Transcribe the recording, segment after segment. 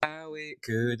it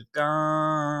could have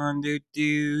gone. Do,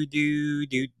 do, do,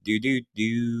 do, do, do,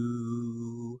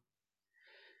 do.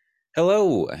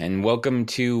 Hello, and welcome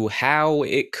to How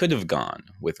It Could Have Gone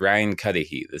with Ryan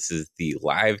Cuddihy. This is the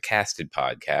live casted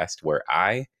podcast where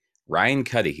I, Ryan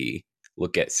Cuddihy,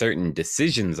 look at certain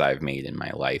decisions I've made in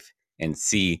my life and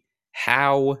see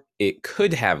how it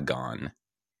could have gone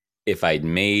if I'd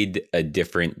made a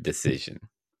different decision.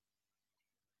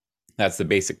 That's the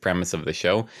basic premise of the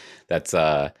show. That's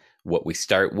what we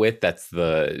start with.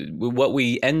 What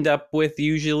we end up with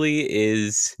usually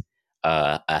is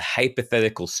a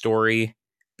hypothetical story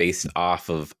based off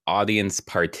of audience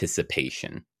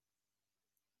participation.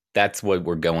 That's what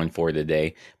we're going for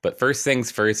today. But first things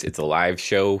first, it's a live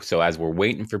show. So as we're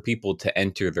waiting for people to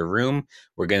enter the room,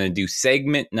 we're going to do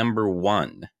segment number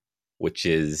 1, which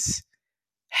is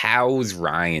how's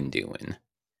Ryan doing?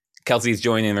 Kelsey's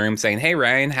joining the room saying, "Hey,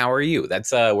 Ryan, how are you?"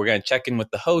 That's we're going to check in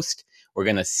with the host. We're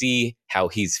going to see how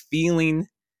he's feeling,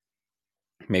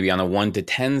 maybe on a 1 to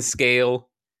 10 scale.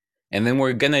 And then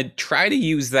we're going to try to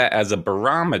use that as a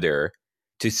barometer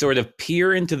to sort of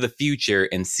peer into the future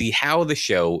and see how the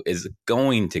show is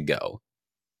going to go.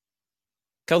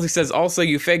 Kelsey says, also,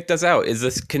 you faked us out. Is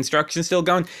this construction still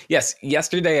going? Yes,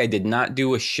 yesterday I did not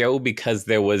do a show because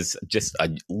there was just a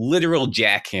literal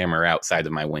jackhammer outside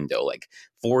of my window, like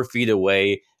 4 feet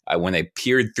away. When I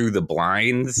peered through the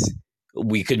blinds,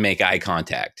 we could make eye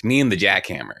contact, me and the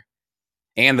jackhammer,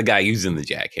 and the guy using the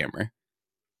jackhammer.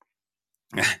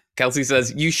 Kelsey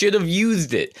says, you should have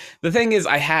used it. The thing is,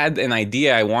 I had an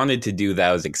idea I wanted to do that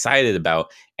I was excited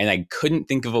about, and I couldn't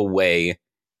think of a way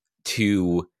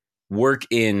to work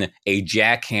in a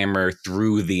jackhammer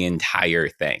through the entire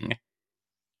thing.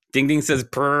 Ding Ding says,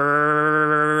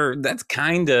 purr. That's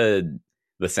kind of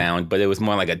the sound, but it was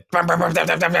more like a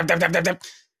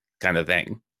kind of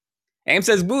thing. Aim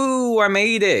says, woo, I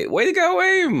made it. Way to go,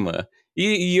 Aim.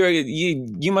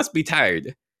 You must be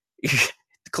tired.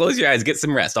 Close your eyes, get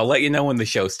some rest. I'll let you know when the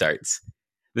show starts.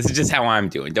 This is just how I'm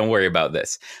doing. Don't worry about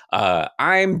this.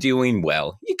 I'm doing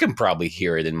well. You can probably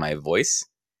hear it in my voice.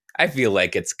 I feel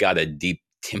like it's got a deep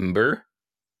timbre.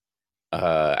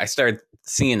 I started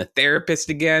seeing a therapist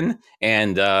again,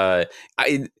 and the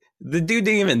dude didn't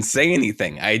even say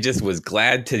anything. I just was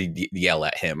glad to yell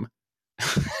at him.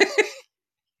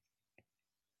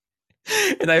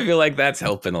 And I feel like that's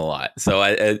helping a lot. So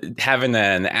having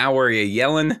an hour of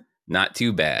yelling, not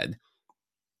too bad.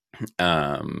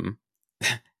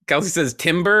 Kelsey says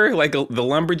timber, like the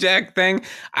lumberjack thing.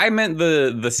 I meant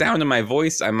the sound of my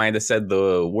voice. I might have said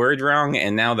the word wrong,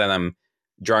 and now that I'm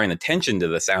drawing attention to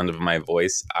the sound of my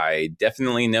voice, I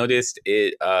definitely noticed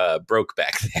it broke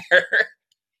back there.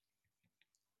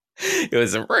 It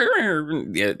was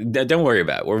don't worry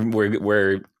about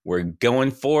it. We're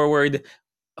going forward.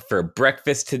 For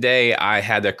breakfast today, I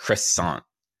had a croissant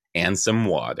and some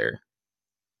water.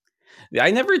 I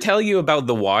never tell you about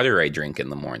the water I drink in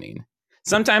the morning.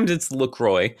 Sometimes it's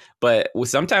LaCroix, but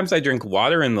sometimes I drink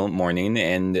water in the morning,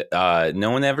 and no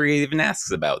one ever even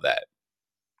asks about that.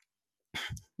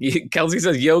 Kelsey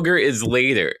says yogurt is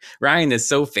later. Ryan is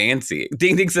so fancy.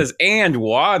 Ding Ding says, and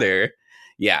water.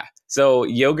 Yeah, so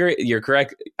yogurt, you're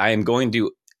correct. I am going to,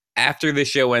 after the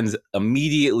show ends,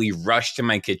 immediately rush to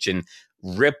my kitchen,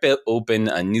 rip it open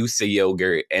a Noosa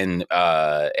yogurt, and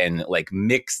like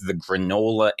mix the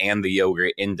granola and the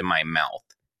yogurt into my mouth.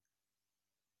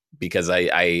 Because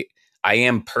I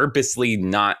am purposely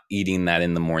not eating that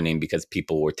in the morning because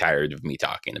people were tired of me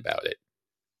talking about it.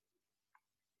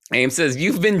 Aim says,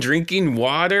 you've been drinking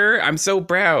water? I'm so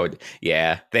proud.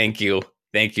 Yeah, thank you.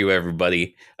 Thank you,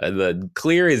 everybody. The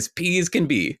clear as peas can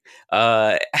be.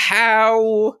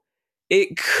 How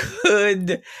it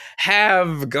could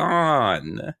have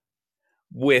gone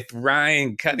with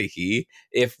Ryan Cuddihy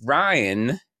if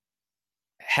Ryan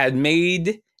had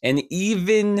made an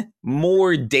even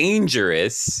more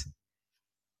dangerous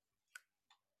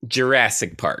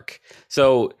Jurassic Park.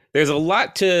 So there's a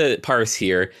lot to parse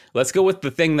here. Let's go with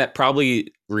the thing that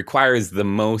probably requires the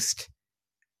most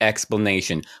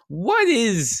explanation. What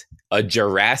is a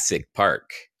Jurassic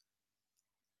Park?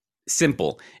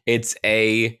 Simple. It's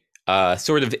a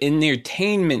sort of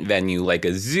entertainment venue like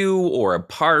a zoo or a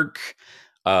park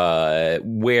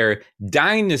where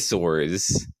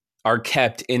dinosaurs are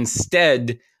kept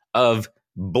instead of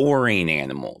boring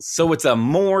animals. So it's a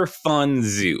more fun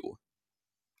zoo.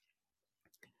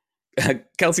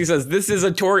 Kelsey says, this is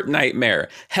a tort nightmare.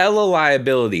 Hella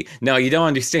liability. No, you don't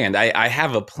understand. I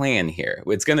have a plan here.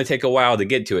 It's going to take a while to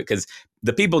get to it because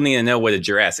the people need to know what a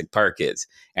Jurassic Park is.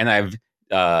 And I've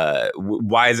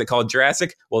why is it called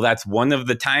Jurassic? Well, that's one of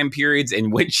the time periods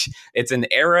in which it's an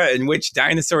era in which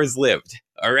dinosaurs lived.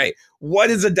 All right. What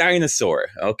is a dinosaur?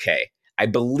 Okay. I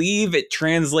believe it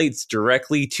translates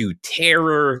directly to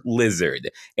terror lizard.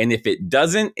 And if it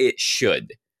doesn't, it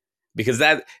should. Because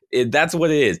that's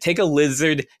what it is. Take a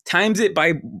lizard, times it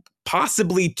by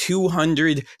possibly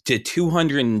 200 to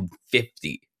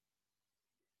 250.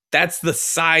 That's the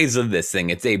size of this thing.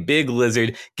 It's a big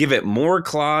lizard. Give it more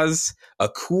claws, a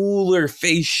cooler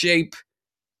face shape,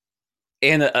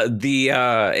 and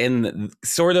and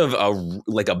sort of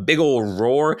like a big old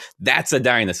roar. That's a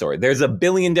dinosaur. There's a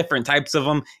billion different types of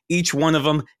them. Each one of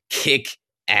them kick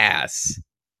ass.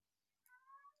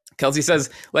 Kelsey says,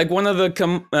 like one of the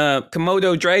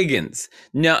Komodo dragons.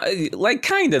 No, like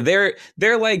kind of. They're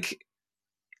like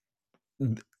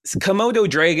Komodo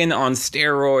dragon on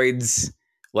steroids.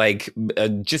 Like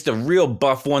just a real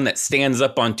buff one that stands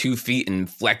up on 2 feet and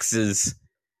flexes,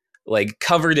 like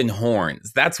covered in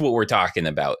horns. That's what we're talking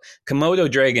about.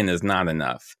 Komodo dragon is not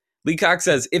enough. Leacock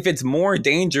says, if it's more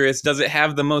dangerous, does it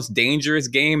have the most dangerous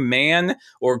game, man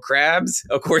or crabs,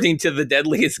 according to the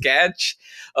deadliest catch?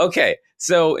 Okay,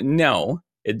 so no.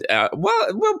 Well,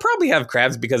 we'll probably have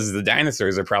crabs because the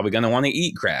dinosaurs are probably going to want to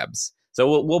eat crabs.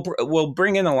 So we'll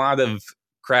bring in a lot of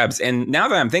crabs. And now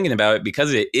that I'm thinking about it,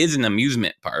 because it is an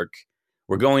amusement park,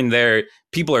 we're going there.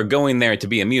 People are going there to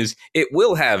be amused. It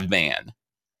will have man.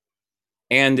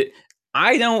 And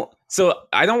I don't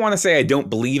want to say I don't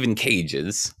believe in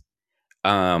cages.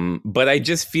 But I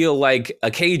just feel like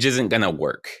a cage isn't going to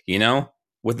work, you know?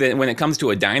 When it comes to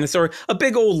a dinosaur, a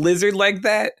big old lizard like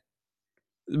that,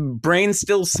 brain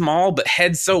still small, but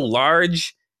head so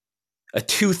large, a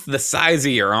tooth the size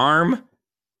of your arm,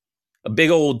 a big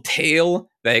old tail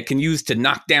that it can use to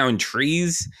knock down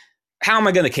trees. How am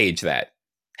I going to cage that?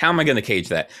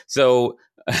 So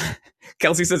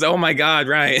Kelsey says, oh my God,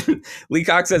 Ryan.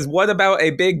 Leacock says, what about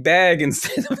a big bag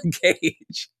instead of a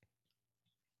cage?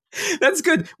 That's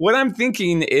good. What I'm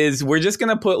thinking is we're just going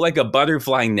to put like a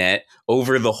butterfly net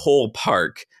over the whole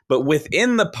park. But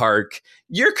within the park,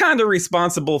 you're kind of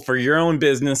responsible for your own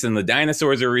business and the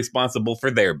dinosaurs are responsible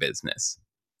for their business.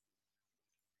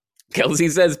 Kelsey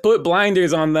says, put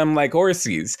blinders on them like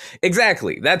horsies.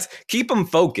 Exactly. Keep them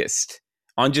focused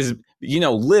on just,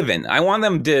 living. I want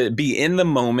them to be in the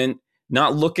moment,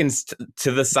 not looking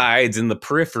to the sides and the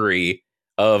periphery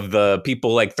of the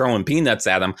people like throwing peanuts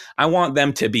at them. I want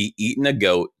them to be eating a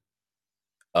goat,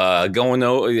 going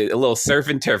a little surf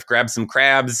and turf, grab some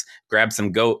crabs, grab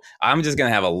some goat. I'm just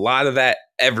gonna have a lot of that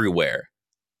everywhere,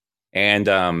 and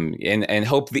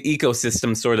hope the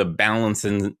ecosystem sort of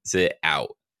balances it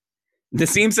out.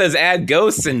 Nassim says, add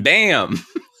ghosts and bam.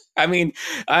 I mean,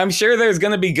 I'm sure there's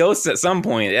gonna be ghosts at some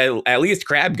point, at least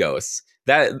crab ghosts.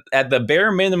 That at the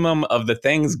bare minimum of the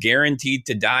things guaranteed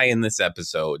to die in this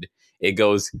episode. It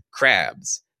goes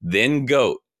crabs, then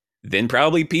goat, then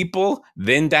probably people,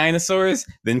 then dinosaurs,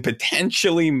 then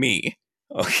potentially me.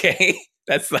 Okay?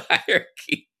 That's the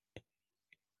hierarchy.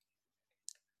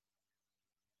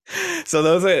 So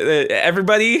those are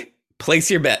everybody, place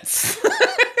your bets.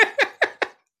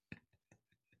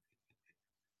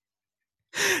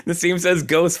 Nassim says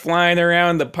ghosts flying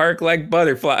around the park like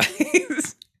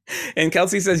butterflies. And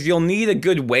Kelsey says you'll need a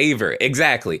good waiver.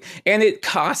 Exactly. And it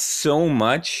costs so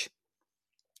much.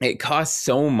 It costs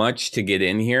so much to get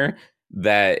in here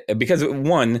that because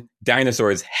one,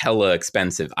 dinosaur is hella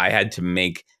expensive. I had to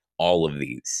make all of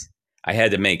these. I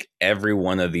had to make every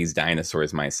one of these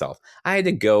dinosaurs myself. I had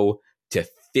to go to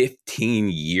 15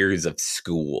 years of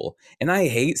school. And I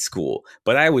hate school,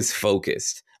 but I was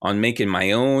focused on making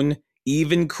my own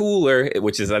even cooler,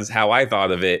 which is how I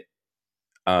thought of it,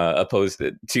 opposed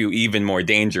to even more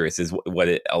dangerous is what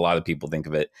a lot of people think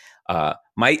of it.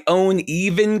 My own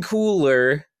even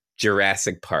cooler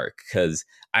Jurassic Park, because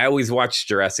I always watched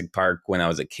Jurassic Park when I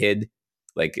was a kid.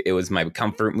 Like it was my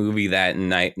comfort movie that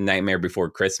night, Nightmare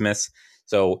Before Christmas.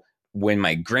 So when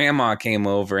my grandma came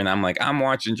over and I'm like, I'm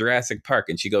watching Jurassic Park,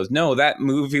 and she goes, no, that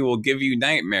movie will give you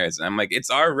nightmares. And I'm like,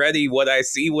 it's already what I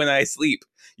see when I sleep.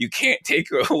 You can't take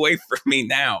it away from me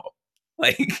now.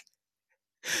 Like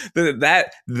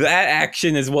that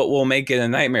action is what will make it a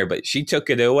nightmare. But she took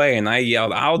it away, and I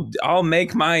yelled, I'll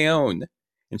make my own.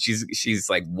 And she's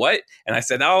like, what? And I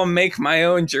said, I'll make my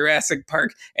own Jurassic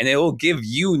Park, and it will give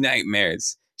you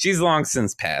nightmares. She's long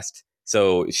since passed,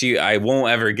 so I won't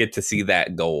ever get to see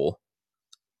that goal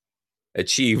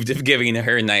achieved of giving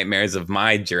her nightmares of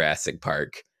my Jurassic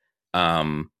Park.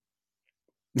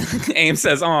 Ames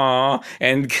says, aw,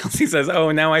 and Kelsey says,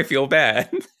 oh, now I feel bad.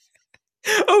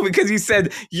 Oh, because you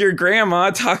said your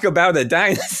grandma talk about a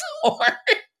dinosaur.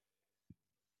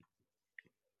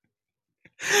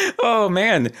 Oh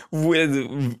man,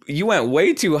 you went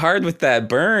way too hard with that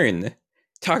burn.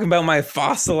 Talking about my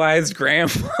fossilized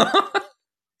grandma.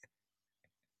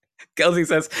 Kelsey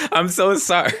says, "I'm so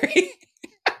sorry."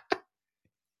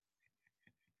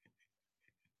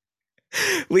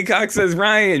 Lee Cox says,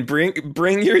 "Ryan,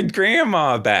 bring your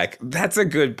grandma back." That's a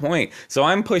good point. So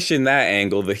I'm pushing that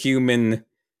angle. The human,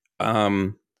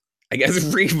 um, I guess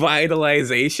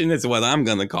revitalization is what I'm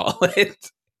gonna call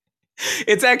it.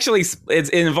 It's actually it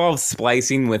involves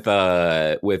splicing with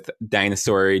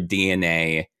dinosaur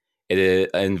DNA. It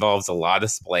involves a lot of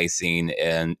splicing,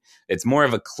 and it's more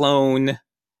of a clone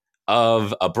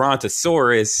of a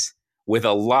brontosaurus with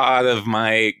a lot of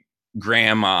my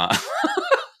grandma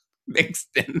mixed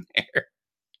in there.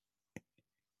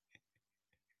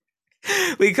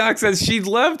 Lee Cox says she'd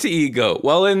love to eat goat.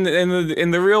 Well, in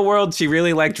the real world, she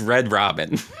really liked Red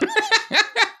Robin.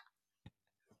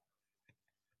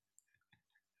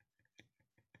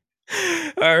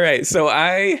 All right, so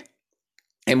I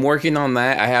am working on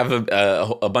that. I have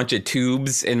a bunch of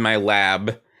tubes in my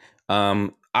lab.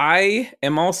 I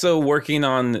am also working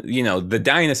on the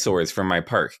dinosaurs from my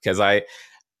park because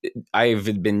I've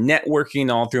been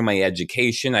networking all through my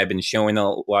education. I've been showing a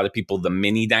lot of people the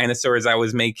mini dinosaurs I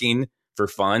was making for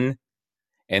fun,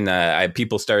 and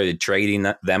people started trading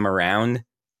them around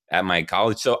at my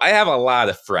college. So I have a lot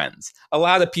of friends. A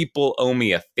lot of people owe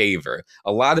me a favor.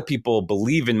 A lot of people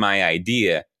believe in my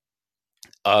idea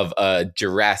of a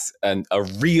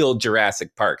real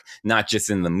Jurassic Park, not just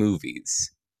in the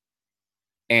movies.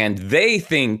 And they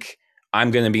think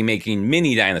I'm going to be making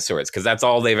mini dinosaurs because that's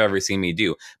all they've ever seen me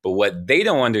do. But what they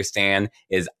don't understand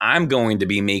is I'm going to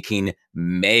be making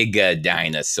mega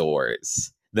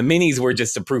dinosaurs. The minis were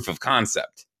just a proof of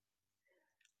concept.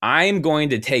 I'm going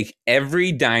to take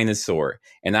every dinosaur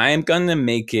and I am going to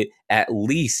make it at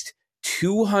least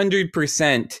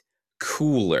 200%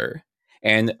 cooler.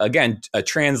 And again, a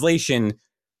translation,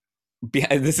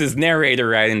 this is narrator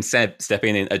Ryan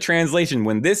stepping in. A translation,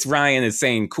 when this Ryan is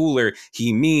saying cooler,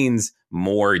 he means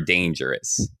more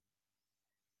dangerous.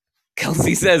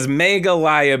 Kelsey says mega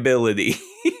liability.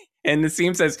 And the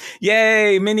team says,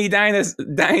 "Yay, mini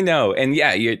dino!" And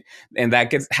yeah, and that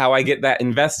gets how I get that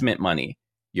investment money.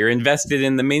 You're invested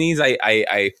in the minis.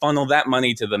 I funnel that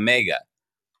money to the mega.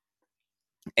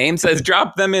 Aim says,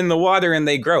 "Drop them in the water and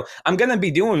they grow." I'm gonna be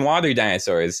doing water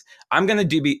dinosaurs. I'm gonna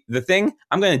do the thing.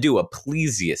 I'm gonna do a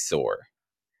plesiosaur.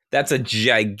 That's a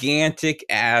gigantic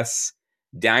ass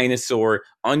dinosaur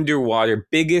underwater,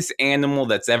 biggest animal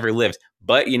that's ever lived.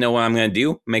 But you know what I'm going to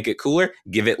do? Make it cooler,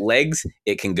 give it legs,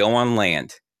 it can go on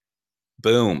land.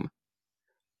 Boom.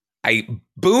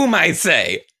 I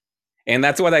say. And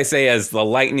that's what I say as the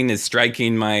lightning is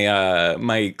striking my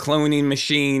cloning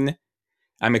machine.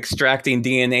 I'm extracting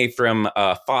DNA from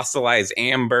fossilized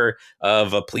amber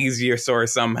of a plesiosaur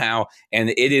somehow, and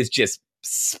it is just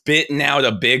spitting out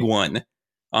a big one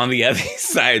on the other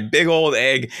side, big old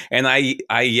egg, and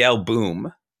I yell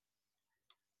boom.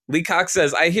 Lee Cox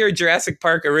says, "I hear Jurassic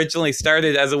Park originally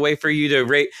started as a way for you to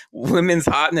rate women's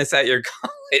hotness at your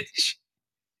college."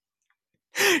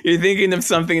 You're thinking of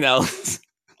something else,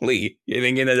 Lee. You're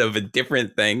thinking of a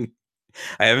different thing.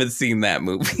 I haven't seen that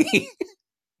movie.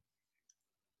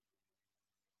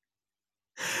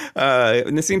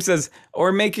 Nassim says,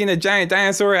 "Or making a giant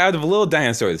dinosaur out of little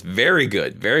dinosaurs." Very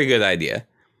good. Very good idea.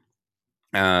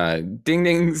 Ding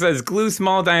Ding says, "Glue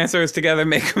small dinosaurs together,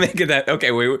 make it that."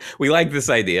 Okay, we like this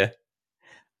idea.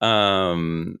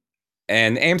 And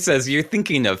Aim says, "You're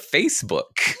thinking of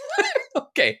Facebook."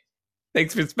 Okay,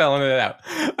 thanks for spelling it out.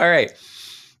 All right.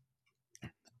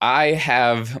 I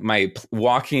have my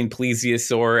walking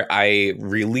plesiosaur. I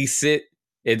release it.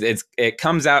 It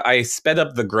comes out. I sped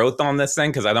up the growth on this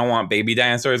thing because I don't want baby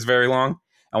dinosaurs very long.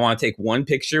 I want to take one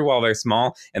picture while they're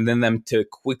small and then them to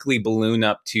quickly balloon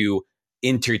up to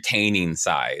entertaining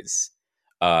size.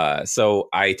 So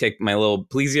I take my little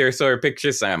plesiosaur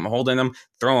pictures. So I'm holding them,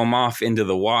 throw them off into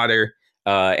the water,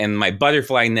 and my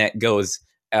butterfly net goes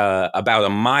about a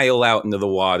mile out into the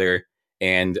water.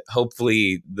 And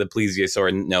hopefully the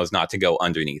plesiosaur knows not to go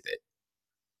underneath it.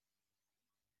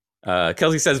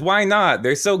 Kelsey says, "Why not?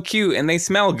 They're so cute and they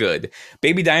smell good."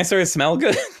 Baby dinosaurs smell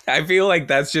good. I feel like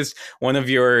that's just one of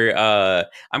your.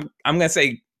 I'm gonna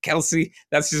say, Kelsey,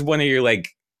 that's just one of your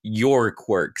your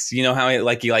quirks. You know how you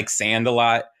like sand a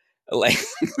lot. Like,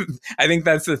 I think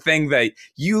that's the thing that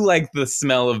you like the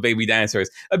smell of baby dinosaurs.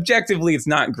 Objectively, it's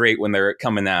not great when they're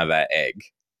coming out of that egg.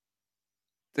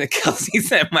 The Kelsey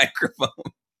said microphone.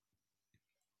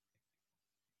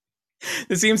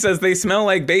 The team says they smell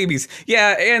like babies.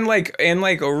 Yeah, and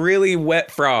like a really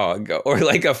wet frog or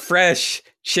like a fresh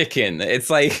chicken. It's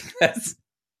like that's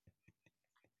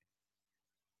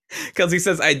Because he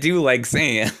says, I do like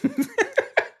sand.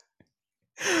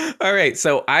 All right,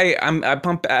 so I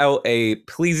pump out a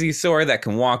plesiosaur that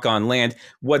can walk on land.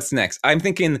 What's next? I'm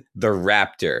thinking the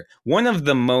raptor, one of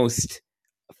the most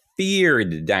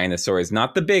feared dinosaurs,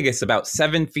 not the biggest, about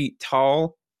 7 feet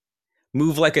tall,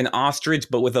 move like an ostrich,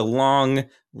 but with a long,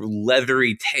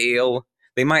 leathery tail.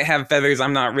 They might have feathers.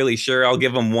 I'm not really sure. I'll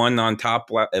give him one on top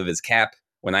of his cap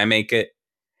when I make it.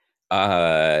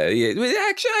 Yeah,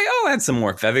 actually, I'll add some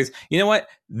more feathers. You know what?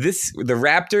 The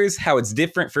raptors, how it's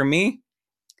different for me.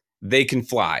 They can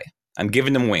fly. I'm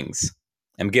giving them wings.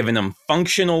 I'm giving them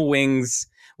functional wings.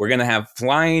 We're gonna have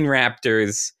flying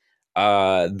raptors.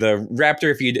 The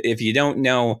raptor, if you don't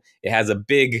know, it has a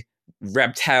big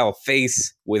reptile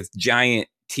face with giant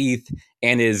teeth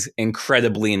and is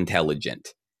incredibly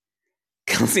intelligent.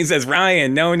 Kelsey says,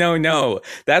 Ryan, no, no, no.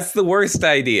 That's the worst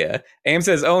idea. Aim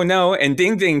says, oh no. And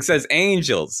Ding Ding says,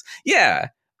 angels. Yeah,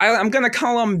 I'm going to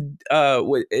call them,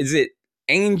 what is it?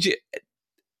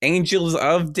 Angels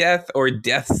of Death or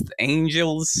Death's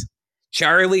Angels?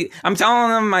 Charlie, I'm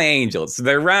telling them my angels.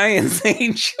 They're Ryan's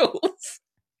angels.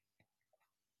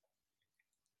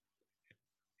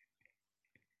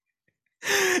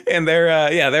 And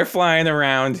they're flying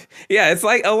around. Yeah, it's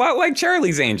like a lot like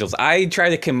Charlie's angels. I try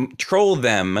to control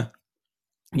them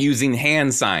using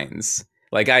hand signs.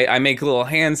 Like I make little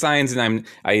hand signs and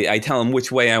I tell them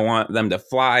which way I want them to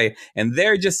fly, and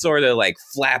they're just sort of like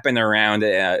flapping around,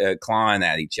 clawing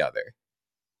at each other.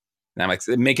 And I'm like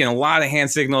making a lot of hand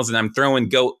signals, and I'm throwing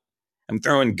goat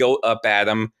up at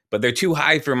them, but they're too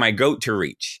high for my goat to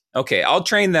reach. Okay, I'll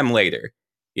train them later.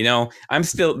 You know,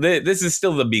 this is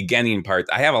still the beginning part.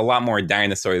 I have a lot more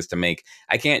dinosaurs to make.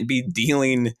 I can't be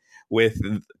dealing with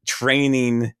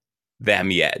training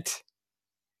them yet.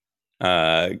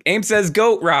 Aim says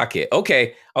goat rocket.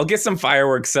 Okay, I'll get some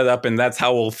fireworks set up, and that's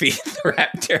how we'll feed the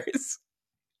raptors.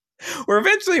 Or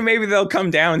eventually, maybe they'll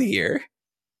come down here.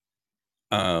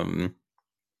 It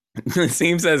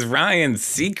seems as Ryan's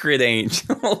secret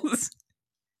angels.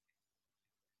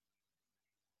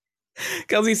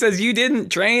 Kelsey says, you didn't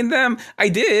train them? I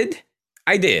did.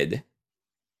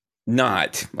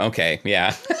 Not. Okay,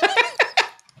 yeah.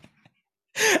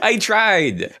 I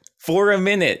tried for a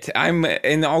minute.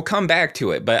 And I'll come back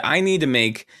to it, but I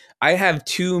have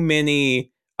too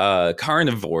many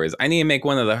carnivores. I need to make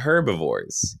one of the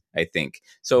herbivores, I think.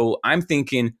 So I'm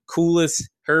thinking coolest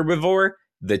herbivore,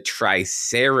 the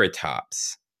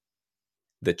Triceratops.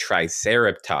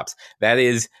 That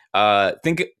is,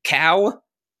 think cow,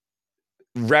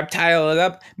 reptile it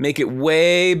up, make it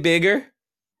way bigger,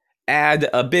 add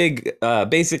a big,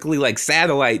 basically like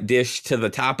satellite dish to the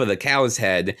top of the cow's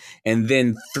head, and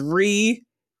then 3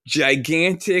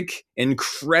 gigantic,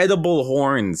 incredible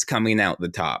horns coming out the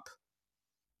top.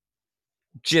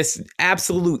 Just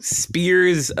absolute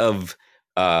spears of,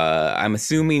 I'm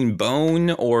assuming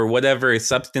bone or whatever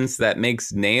substance that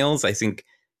makes nails. I think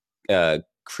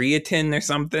creatine or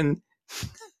something.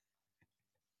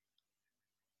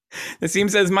 Nassim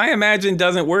says, my imagine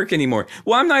doesn't work anymore.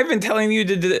 Well, I'm not even telling you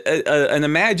to do an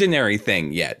imaginary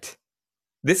thing yet.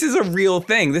 This is a real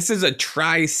thing. This is a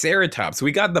Triceratops.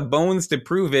 We got the bones to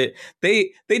prove it.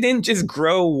 They didn't just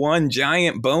grow one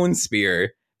giant bone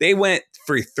spear. They went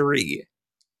for 3.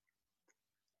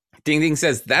 Ding Ding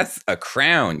says, that's a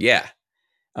crown. Yeah.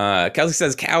 Kelsey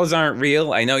says, cows aren't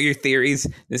real. I know your theories.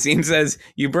 Nassim says,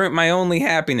 you burnt my only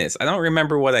happiness. I don't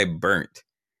remember what I burnt.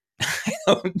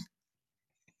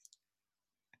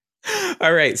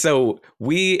 All right, so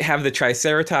we have the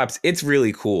Triceratops. It's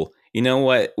really cool. You know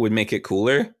what would make it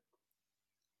cooler?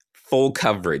 Full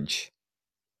coverage.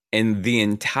 And the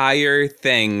entire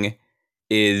thing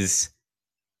is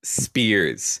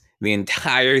spears. The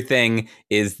entire thing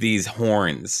is these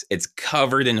horns. It's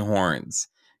covered in horns.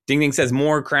 Ding Ding says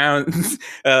more crowns.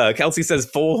 Kelsey says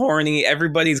full horny.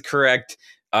 Everybody's correct.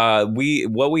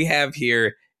 What we have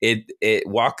here, it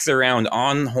walks around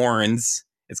on horns.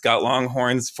 It's got long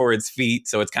horns for its feet,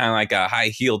 so it's kind of like a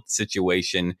high-heeled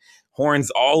situation.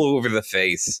 Horns all over the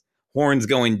face. Horns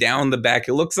going down the back.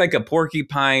 It looks like a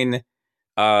porcupine.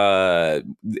 Like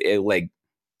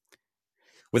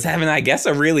was having, I guess,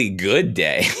 a really good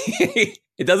day.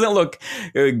 It doesn't look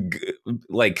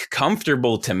like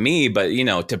comfortable to me, but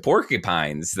to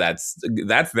porcupines, that's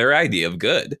their idea of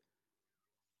good.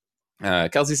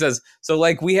 Kelsey says, so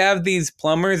like we have these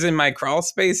plumbers in my crawl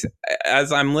space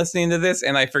as I'm listening to this,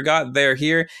 and I forgot they're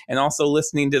here and also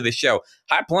listening to the show.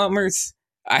 Hi, plumbers.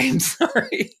 I am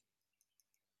sorry.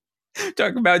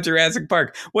 Talk about Jurassic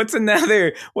Park. What's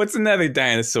another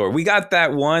dinosaur? We got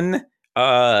that one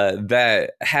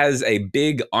that has a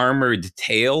big armored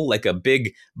tail, like a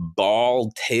big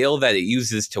ball tail that it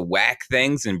uses to whack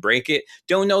things and break it.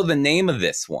 Don't know the name of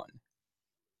this one.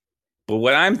 But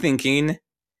what I'm thinking,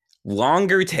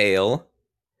 longer tail,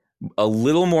 a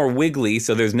little more wiggly,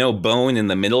 so there's no bone in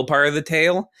the middle part of the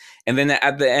tail. And then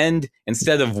at the end,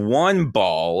 instead of one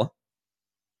ball,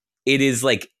 it is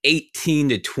like 18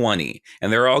 to 20.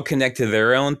 And they're all connected to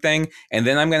their own thing. And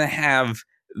then I'm going to have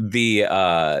the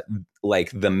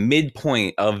like the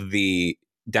midpoint of the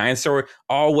dinosaur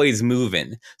always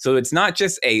moving. So it's not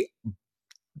just a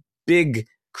big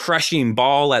crushing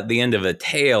ball at the end of a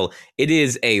tail. It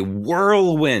is a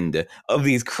whirlwind of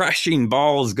these crushing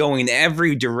balls going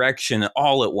every direction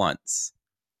all at once.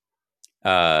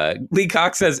 Lee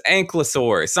Cox says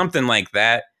ankylosaur, something like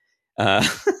that.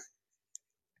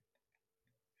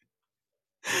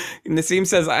 Nassim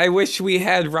says, I wish we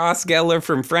had Ross Geller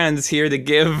from Friends here to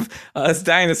give us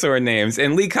dinosaur names.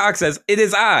 And Lee Cox says, it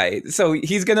is I. So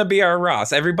he's going to be our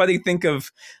Ross. Everybody think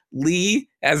of Lee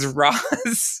as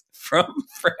Ross from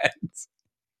Friends.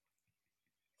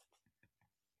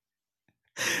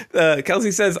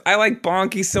 Kelsey says, I like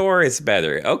Bonkysaurus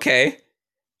better. Okay,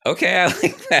 I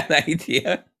like that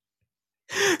idea.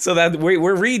 So that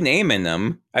we're renaming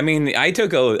them. I mean, I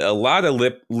took a lot of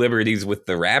liberties with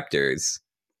the Raptors.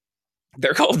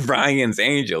 They're called Ryan's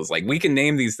Angels. Like, we can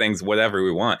name these things whatever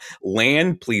we want.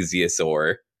 Land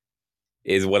plesiosaur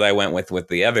is what I went with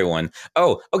the other one.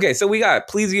 Oh, okay. So we got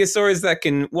plesiosaurs that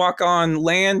can walk on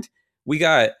land. We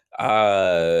got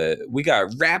raptors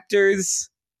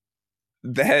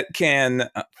that can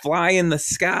fly in the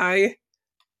sky.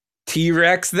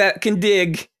 T-Rex that can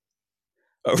dig.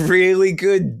 A really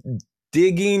good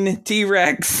digging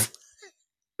T-Rex.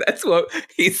 That's what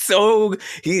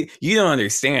you don't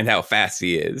understand how fast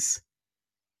he is.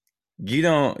 You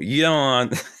don't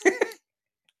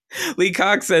Lee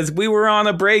Cox says, we were on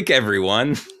a break,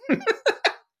 everyone.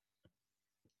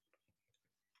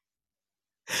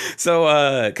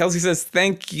 So Kelsey says,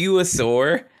 thank you,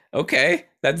 Asaur. Okay,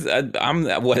 that's I'm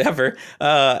whatever.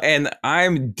 And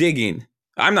I'm digging.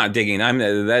 I'm not digging. I'm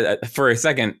for a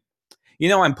second.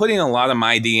 I'm putting a lot of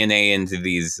my DNA into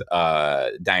these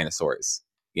dinosaurs.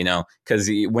 Because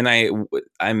when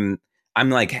I'm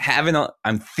like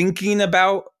I'm thinking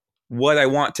about what I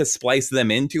want to splice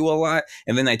them into a lot,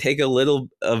 and then I take a little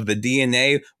of the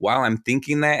DNA while I'm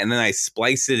thinking that, and then I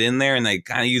splice it in there, and I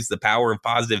kind of use the power of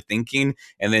positive thinking,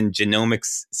 and then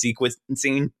genomics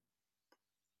sequencing,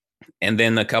 and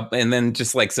then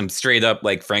just like some straight up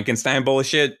like Frankenstein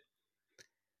bullshit.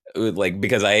 Like,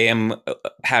 because I am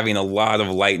having a lot of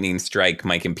lightning strike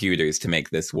my computers to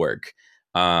make this work.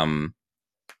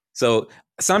 So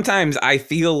sometimes I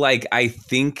feel like I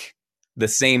think the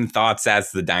same thoughts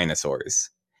as the dinosaurs.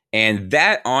 And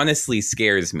that honestly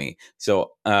scares me.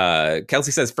 So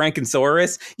Kelsey says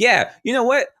Frankensaurus. Yeah, you know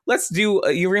what? Let's do,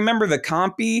 you remember the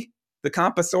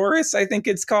Comptosaurus, I think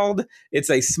it's called? It's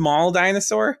a small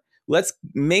dinosaur. Let's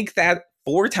make that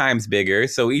 4 times bigger.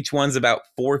 So each one's about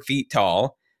 4 feet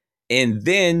tall. And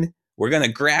then we're going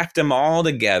to graft them all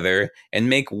together and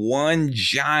make one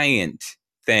giant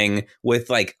thing with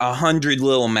like 100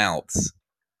 little mouths.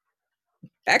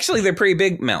 Actually, they're pretty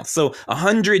big mouths. So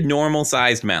 100 normal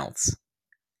sized mouths.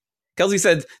 Kelsey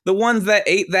said, the ones that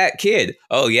ate that kid.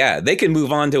 Oh, yeah, they can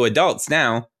move on to adults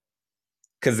now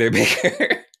because they're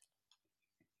bigger.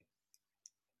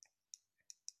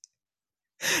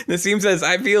 Nassim says,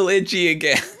 I feel itchy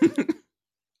again.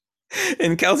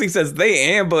 And Kelsey says,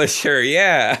 they ambush her.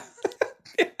 Yeah.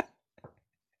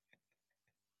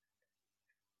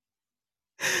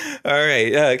 All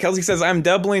right. Kelsey says, I'm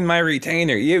doubling my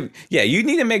retainer. You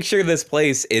need to make sure this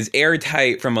place is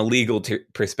airtight from a legal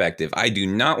perspective. I do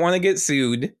not want to get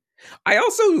sued. I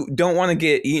also don't want to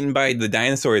get eaten by the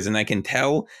dinosaurs. And I can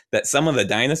tell that some of the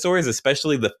dinosaurs,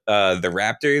 especially the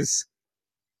raptors,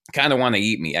 kind of want to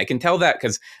eat me. I can tell that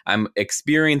because I'm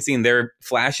experiencing their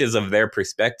flashes of their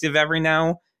perspective every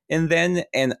now and then.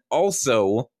 And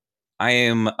also, I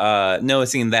am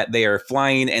noticing that they are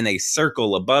flying in a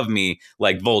circle above me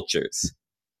like vultures.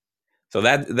 So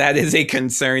that is a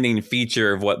concerning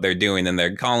feature of what they're doing. And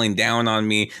they're calling down on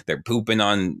me. They're pooping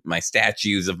on my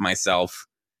statues of myself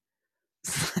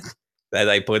that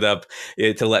I put up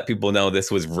to let people know this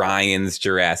was Ryan's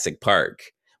Jurassic Park,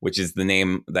 which is the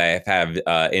name that I have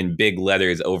in big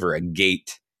letters over a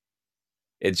gate.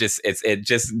 It just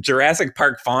Jurassic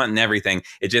Park font and everything.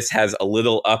 It just has a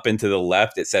little up and to the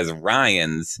left. It says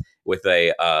Ryan's with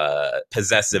a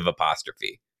possessive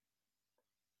apostrophe.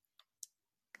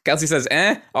 Kelsey says,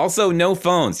 also no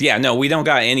phones. Yeah, no, we don't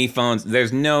got any phones.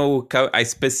 There's no, I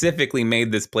specifically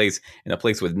made this place in a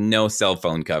place with no cell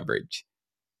phone coverage.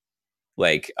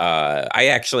 Like, I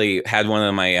actually had one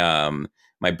of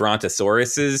my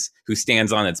brontosauruses who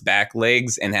stands on its back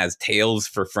legs and has tails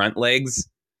for front legs,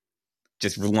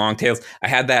 just long tails. I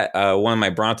had that one of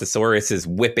my brontosauruses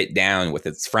whip it down with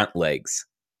its front legs.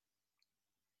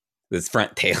 This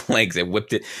front tail legs, it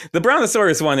whipped it. The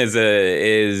brontosaurus one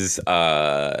is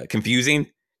confusing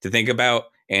to think about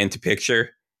and to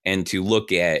picture and to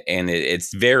look at, and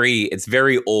it's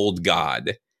very old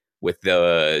god with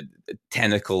the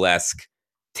tentacle-esque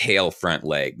tail front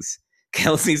legs.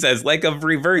 Kelsey says, like a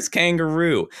reverse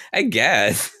kangaroo. I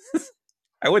guess.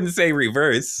 I wouldn't say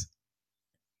reverse.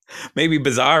 Maybe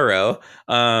bizarro.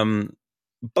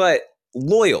 But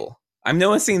loyal. I'm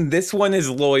noticing this one is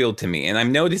loyal to me, and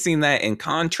I'm noticing that in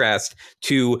contrast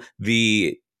to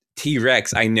the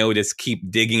T-Rex I notice keep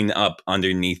digging up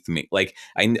underneath me. Like,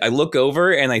 I look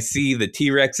over and I see the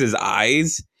T-Rex's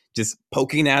eyes just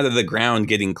poking out of the ground,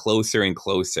 getting closer and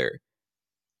closer.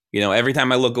 You know, every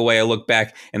time I look away, I look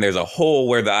back, and there's a hole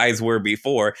where the eyes were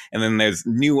before, and then there's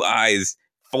new eyes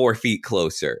 4 feet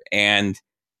closer. And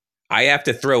I have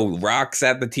to throw rocks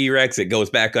at the T-Rex. It goes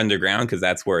back underground because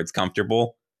that's where it's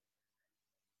comfortable.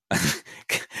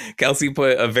 Kelsey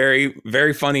put a very,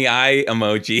 very funny eye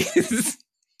emoji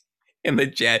in the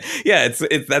chat. Yeah, it's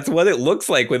that's what it looks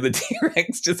like when the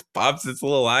T-Rex just pops its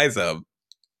little eyes up.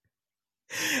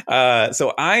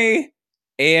 So I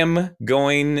am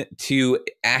going to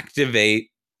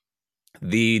activate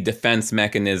the defense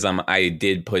mechanism I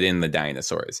did put in the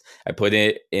dinosaurs. I put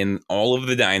it in all of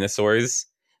the dinosaurs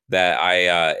that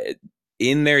I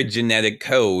in their genetic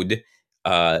code.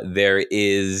 There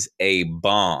is a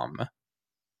bomb.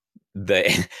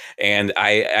 And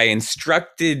I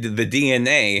instructed the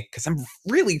DNA, because I'm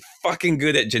really fucking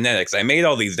good at genetics. I made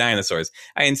all these dinosaurs.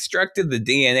 I instructed the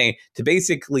DNA to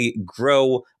basically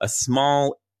grow a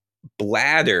small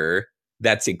bladder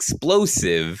that's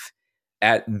explosive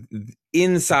at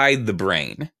inside the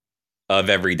brain of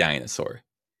every dinosaur.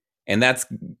 And that's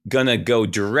gonna go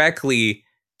directly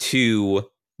to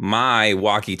my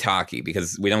walkie-talkie,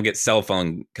 because we don't get cell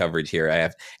phone coverage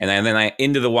here. Then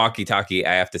into the walkie-talkie,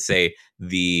 I have to say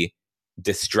the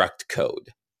destruct code.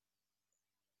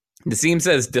 Nassim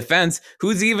says, defense,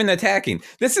 who's even attacking?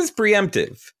 This is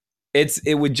preemptive.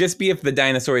 It would just be if the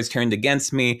dinosaur is turned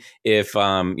against me, if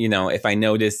if I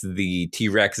notice the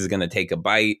T-Rex is going to take a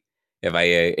bite, if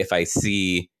I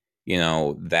see,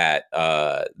 that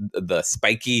the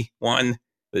spiky one,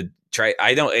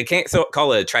 I can't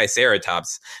call it a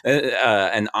triceratops,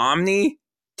 an omni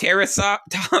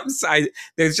pterotops.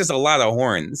 There's just a lot of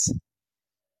horns.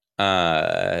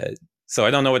 So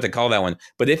I don't know what to call that one.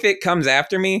 But if it comes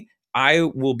after me, I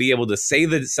will be able to say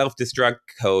the self-destruct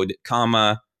code,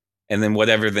 comma, and then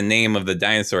whatever the name of the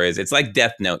dinosaur is. It's like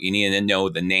Death Note. You need to know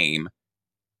the name.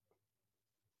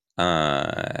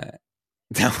 No,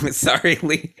 sorry,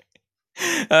 Lee.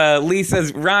 Lee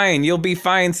says, Ryan, you'll be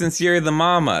fine since you're the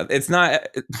mama. It's not.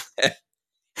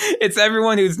 It's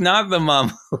everyone who's not the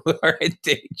mama who are in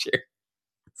danger.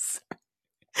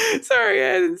 Sorry, I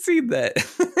hadn't seen that.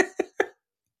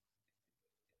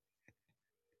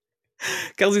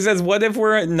 Kelsey says, what if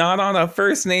we're not on a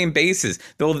first name basis?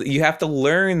 Though you have to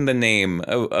learn the name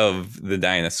of the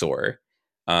dinosaur.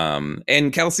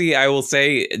 And Kelsey, I will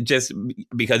say, just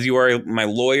because you are my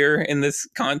lawyer in this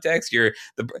context,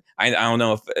 I don't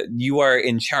know if you are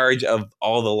in charge of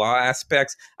all the law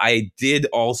aspects. I did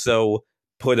also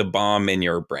put a bomb in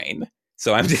your brain.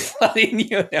 So I'm just letting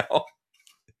you know.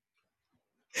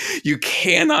 You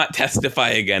cannot testify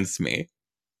against me.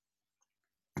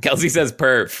 Kelsey says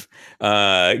perf.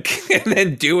 And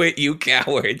then do it, you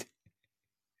coward.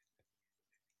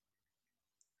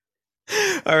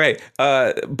 All right.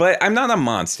 But I'm not a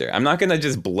monster. I'm not going to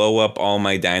just blow up all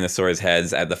my dinosaurs'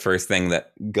 heads at the first thing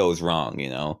that goes wrong,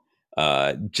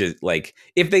 just like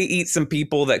if they eat some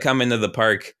people that come into the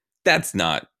park, that's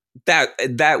not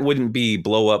that wouldn't be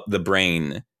blow up the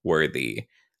brain worthy.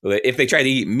 If they try to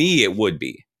eat me, it would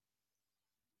be.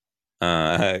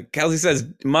 Kelsey says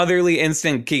motherly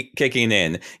instinct kicking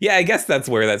in. Yeah, I guess that's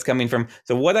where that's coming from.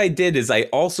 So what I did is I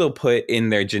also put in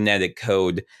their genetic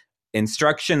code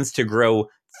instructions to grow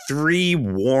 3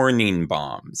 warning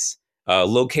bombs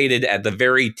located at the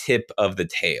very tip of the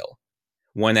tail,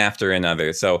 one after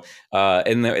another. So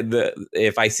and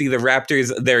if I see the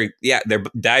raptors, they're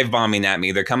dive bombing at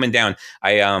me. They're coming down.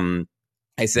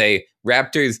 I say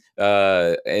raptors,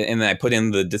 and then I put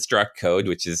in the destruct code,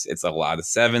 which is it's a lot of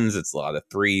 7s, it's a lot of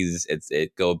 3s.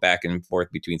 It go back and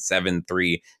forth between 7,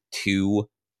 3, 2,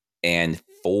 and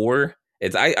 4.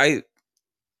 It's I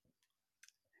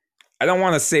don't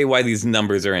want to say why these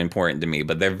numbers are important to me,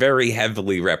 but they're very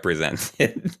heavily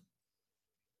represented.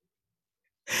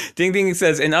 Ding Ding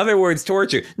says, in other words,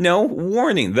 torture. No,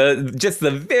 warning. Just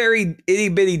the very itty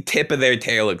bitty tip of their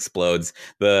tail explodes.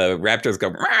 The raptors go,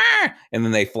 "Rah!" And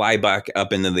then they fly back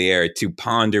up into the air to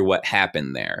ponder what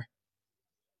happened there.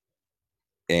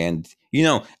 And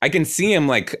I can see them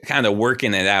like kind of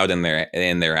working it out in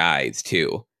their eyes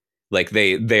too. Like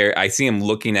I see them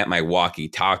looking at my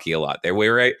walkie-talkie a lot. We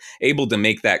were able to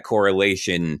make that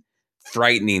correlation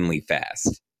frighteningly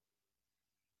fast.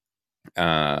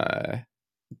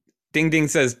 Ding Ding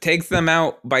says, takes them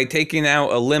out by taking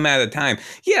out a limb at a time.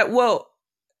 Yeah, well,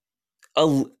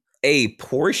 a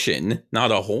portion,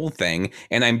 not a whole thing.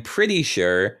 And I'm pretty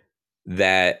sure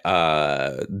that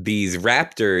these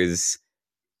raptors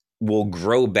will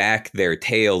grow back their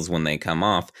tails when they come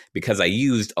off because I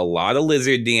used a lot of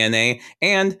lizard DNA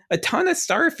and a ton of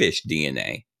starfish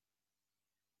DNA.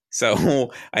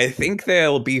 So I think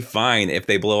they'll be fine if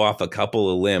they blow off a couple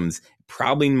of limbs.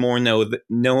 Probably no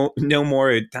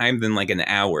more time than like an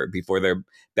hour before they're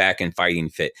back and fighting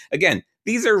fit. Again,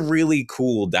 these are really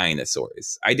cool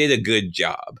dinosaurs. I did a good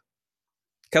job.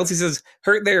 Kelsey says,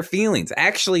 hurt their feelings.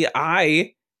 Actually,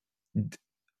 I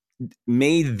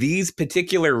made these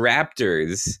particular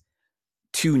raptors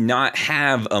to not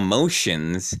have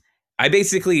emotions.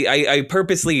 I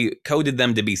purposely coded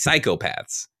them to be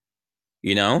psychopaths,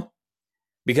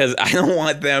 because I don't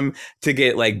want them to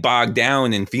get like bogged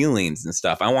down in feelings and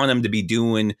stuff. I want them to be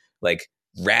doing like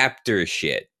raptor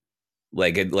shit,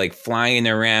 like flying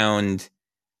around,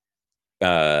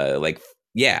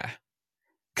 yeah.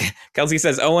 Kelsey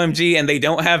says, OMG, and they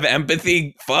don't have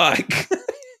empathy. Fuck.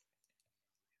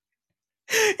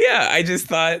 Yeah, I just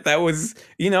thought that was,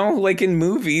 like in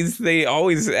movies, they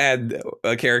always add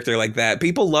a character like that.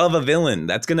 People love a villain.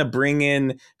 That's going to bring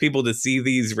in people to see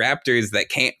these raptors that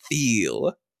can't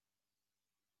feel.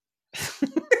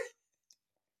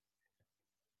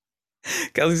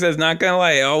 Kelsey says, not going to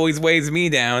lie, it always weighs me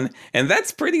down. And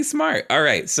that's pretty smart. All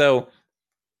right, so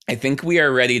I think we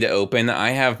are ready to open.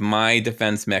 I have my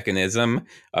defense mechanism.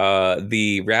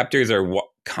 The raptors are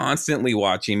constantly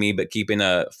watching me, but keeping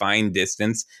a fine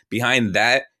distance. Behind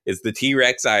that is the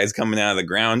T-Rex eyes coming out of the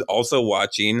ground, also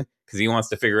watching because he wants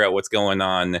to figure out what's going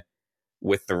on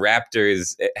with the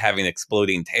raptors having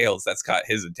exploding tails. That's caught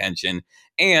his attention.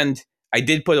 And I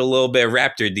did put a little bit of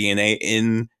raptor DNA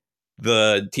in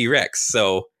the T-Rex,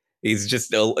 so he's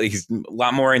a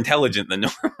lot more intelligent than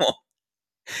normal.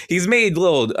 He's made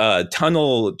little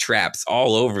tunnel traps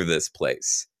all over this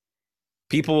place.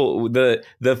 People,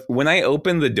 when I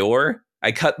open the door,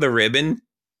 I cut the ribbon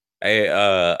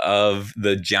of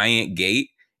the giant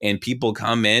gate, and people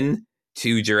come in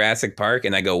to Jurassic Park,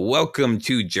 and I go, "Welcome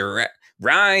to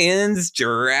Ryan's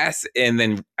Jurassic," and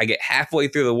then I get halfway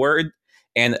through the word,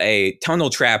 and a tunnel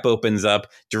trap opens up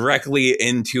directly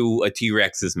into a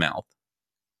T-Rex's mouth.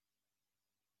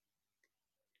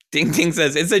 Ding Ding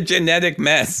says, it's a genetic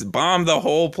mess. Bomb the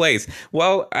whole place.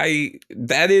 Well,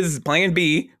 that is plan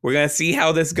B. We're going to see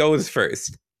how this goes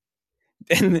first.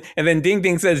 And then Ding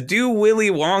Ding says, do Willy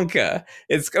Wonka.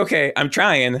 It's okay. I'm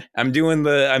trying. I'm doing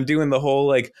the whole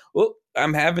like, oh,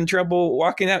 I'm having trouble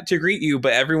walking out to greet you,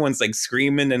 but everyone's like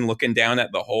screaming and looking down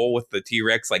at the hole with the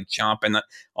T-Rex like chomping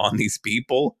on these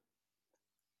people.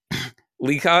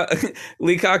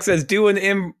 Leacock says, do an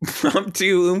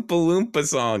impromptu Oompa Loompa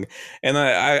song. And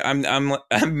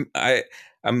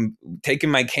I'm taking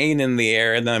my cane in the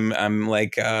air, and I'm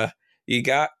like, you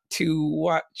got to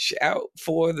watch out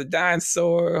for the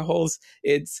dinosaur holes.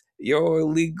 It's your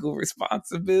legal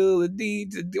responsibility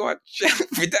to watch out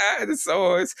for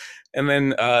dinosaurs. And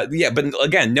then, but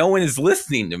again, no one is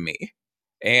listening to me.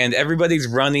 And everybody's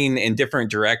running in different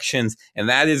directions. And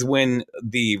that is when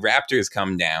the raptors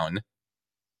come down.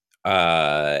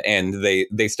 And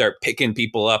they start picking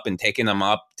people up and taking them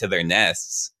up to their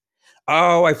nests.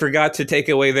 Oh, I forgot to take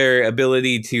away their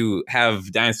ability to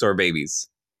have dinosaur babies.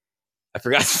 I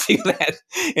forgot to do that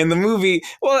in the movie.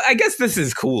 Well, I guess this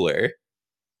is cooler.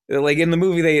 Like in the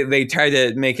movie, they try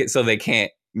to make it so they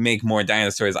can't make more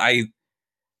dinosaurs. I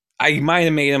might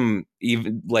have made them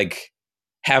even like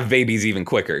have babies even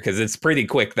quicker, because it's pretty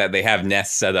quick that they have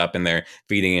nests set up and they're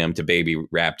feeding them to baby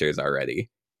raptors already.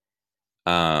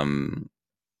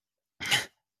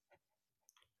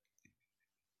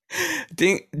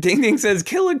 Ding Ding says,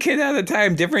 kill a kid at a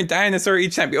time, different dinosaur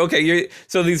each time. Okay,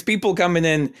 so these people coming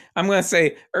in, I'm gonna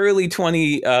say early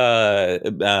 20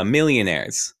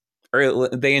 millionaires, or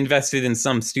they invested in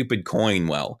some stupid coin.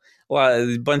 Well,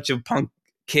 a bunch of punk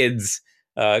kids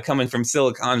coming from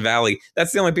Silicon Valley.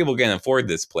 That's the only people who can afford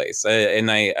this place.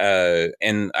 And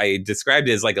I described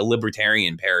it as like a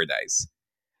libertarian paradise.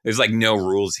 There's like no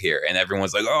rules here, and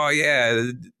everyone's like, "Oh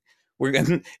yeah,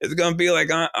 it's gonna be like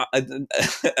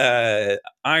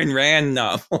Ayn Rand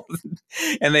novel."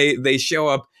 And they show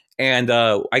up, and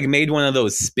I made one of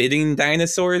those spitting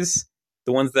dinosaurs,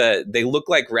 the ones that they look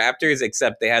like raptors,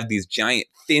 except they have these giant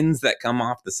fins that come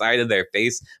off the side of their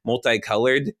face,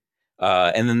 multicolored,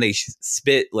 and then they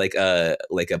spit like a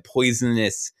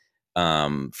poisonous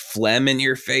phlegm in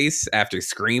your face after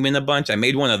screaming a bunch. I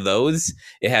made one of those.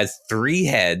 It has 3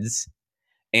 heads,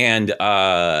 and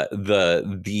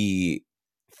the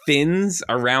fins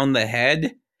around the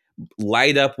head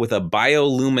light up with a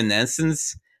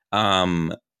bioluminescence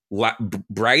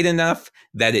bright enough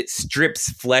that it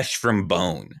strips flesh from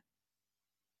bone.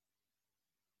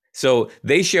 So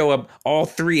they show up, all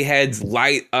 3 heads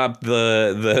light up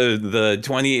the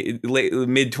 20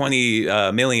 mid 20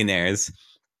 millionaires.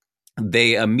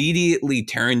 They immediately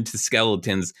turn to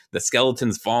skeletons. The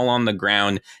skeletons fall on the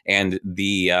ground, and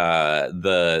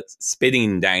the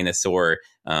spitting dinosaur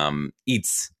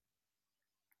eats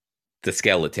the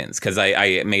skeletons, because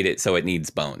I made it so it needs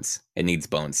bones. It needs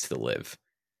bones to live.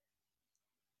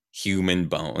 Human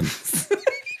bones.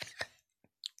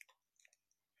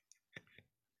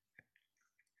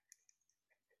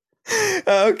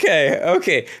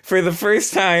 Okay. For the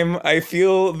first time, I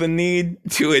feel the need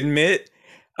to admit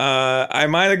I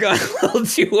might have gone a little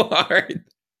too hard.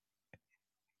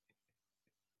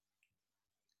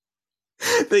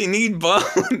 They need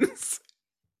bones.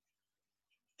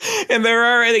 And they're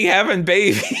already having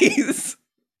babies.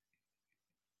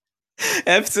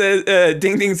 F says,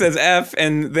 Ding Ding says F,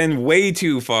 and then way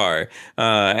too far.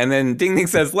 And then Ding Ding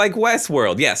says, like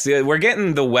Westworld. Yes, we're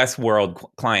getting the Westworld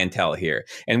clientele here.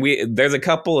 And there's a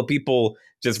couple of people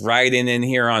just riding in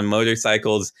here on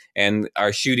motorcycles and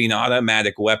are shooting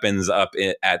automatic weapons up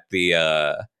at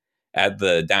the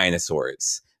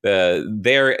dinosaurs.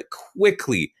 They're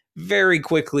very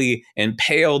quickly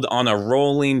impaled on a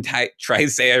rolling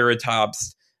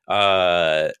triceratops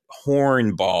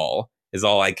horn ball, is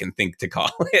all I can think to call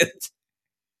it.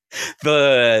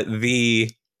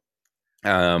 The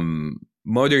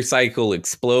motorcycle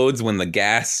explodes when the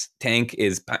gas tank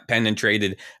is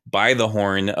penetrated by the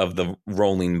horn of the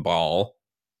rolling ball.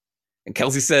 And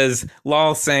Kelsey says,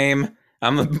 "Lol, same.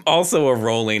 I'm also a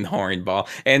rolling horn ball."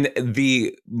 And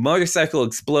the motorcycle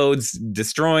explodes,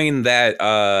 destroying that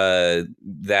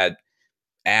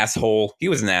asshole. He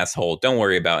was an asshole. Don't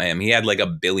worry about him. He had like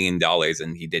 $1 billion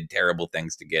and he did terrible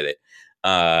things to get it.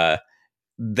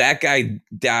 That guy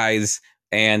dies,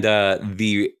 and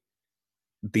the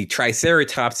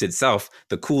Triceratops itself,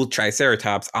 the cool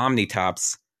Triceratops,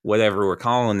 Omnitops, whatever we're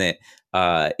calling it,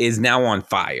 is now on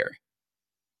fire,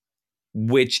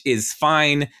 which is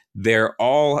fine. They're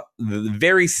all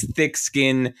very thick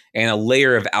skin and a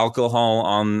layer of alcohol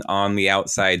on the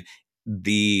outside.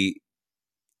 The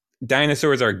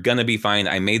dinosaurs are gonna be fine.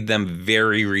 I made them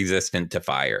very resistant to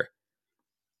fire.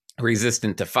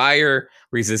 Resistant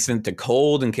to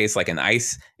cold in case like an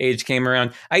ice age came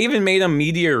around. I even made them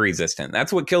meteor resistant.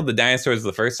 That's what killed the dinosaurs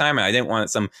the first time, and I didn't want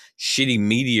some shitty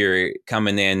meteor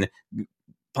coming in,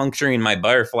 puncturing my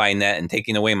butterfly net and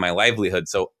taking away my livelihood.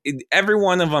 So every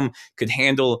one of them could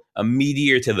handle a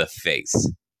meteor to the face.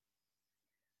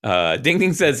 Ding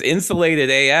Ding says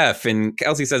insulated AF, and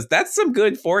Kelsey says that's some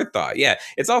good forethought. Yeah,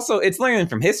 it's learning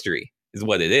from history is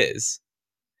what it is.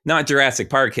 Not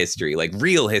Jurassic Park history, like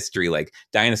real history, like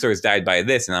dinosaurs died by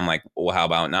this, and I'm like, well, how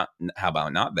about not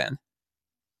then?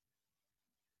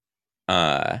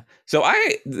 So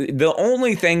the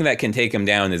only thing that can take him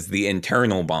down is the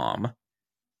internal bomb,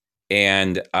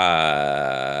 and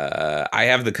I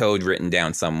have the code written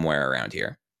down somewhere around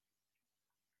here.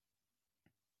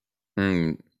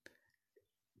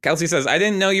 Kelsey says, I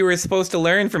didn't know you were supposed to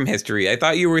learn from history. I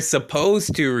thought you were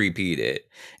supposed to repeat it.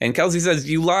 And Kelsey says,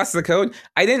 you lost the code?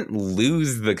 I didn't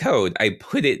lose the code. I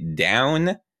put it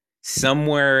down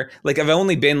somewhere. Like, I've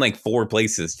only been like 4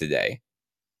 places today.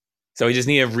 So I just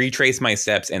need to retrace my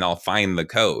steps and I'll find the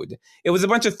code. It was a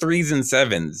bunch of 3s and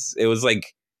 7s. It was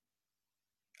like,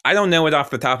 I don't know it off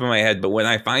the top of my head, but when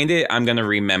I find it, I'm going to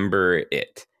remember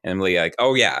it. And I'm like,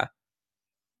 oh yeah.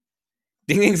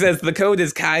 Ding Ding says the code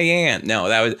is Cayenne.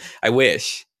 No, I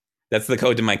wish. That's the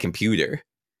code to my computer.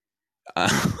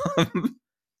 But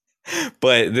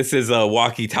this is a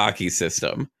walkie-talkie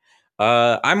system.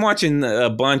 I'm watching a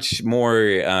bunch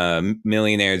more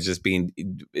millionaires just being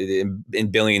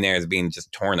and billionaires being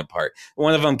just torn apart.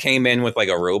 One of them came in with like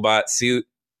a robot suit,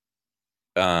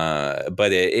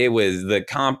 but it was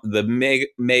the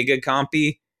mega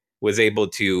compy was able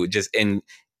to just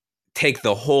take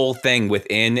the whole thing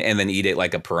within and then eat it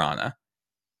like a piranha.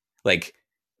 Like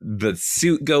the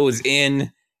suit goes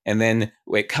in and then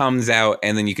it comes out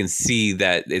and then you can see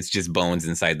that it's just bones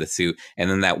inside the suit. And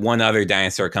then that one other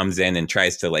dinosaur comes in and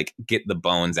tries to like get the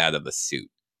bones out of the suit.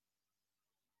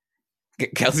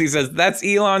 Kelsey says, that's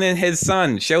Elon and his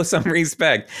son. Show some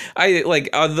respect. I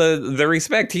like the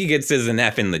respect he gets is an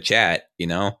F in the chat, you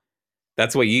know?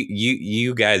 That's what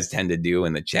you guys tend to do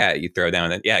in the chat. You throw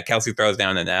down Kelsey throws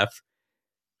down an F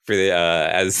for the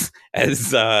as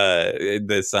this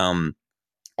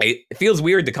it feels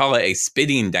weird to call it a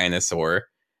spitting dinosaur.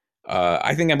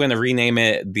 I think I'm going to rename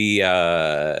it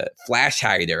the Flash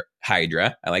Hydra.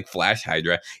 I like Flash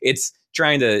Hydra. It's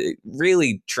trying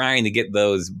to get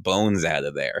those bones out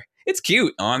of there. It's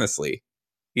cute, honestly.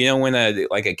 You know, when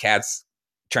a cat's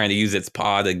trying to use its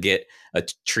paw to get a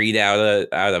treat out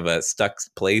of a stuck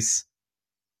place.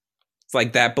 It's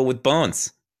like that, but with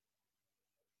bones.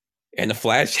 And a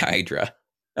Flash Hydra.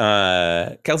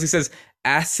 Kelsey says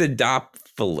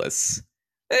Acidophilus.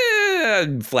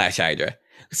 Flash Hydra.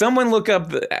 Someone look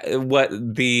up what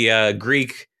the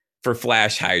Greek for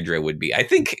Flash Hydra would be. I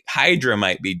think Hydra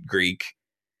might be Greek.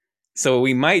 So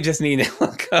we might just need to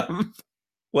look up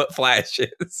what Flash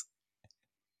is.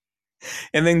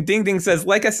 And then Ding Ding says,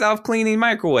 like a self-cleaning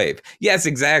microwave. Yes,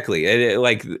 exactly.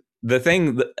 Like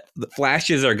the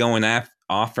flashes are going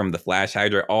off from the Flash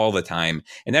Hydra all the time.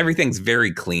 And everything's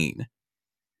very clean.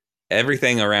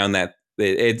 Everything around that.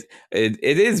 It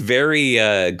is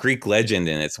very Greek legend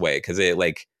in its way. Because it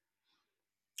like,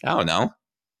 I don't know.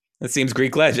 It seems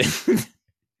Greek legend.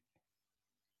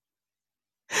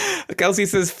 Kelsey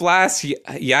says Flash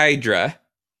Hydra.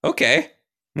 Okay.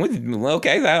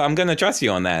 Okay, I'm going to trust you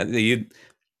on that. You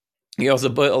also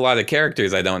put a lot of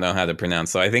characters I don't know how to pronounce,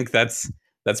 so I think that's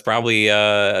probably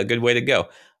a good way to go.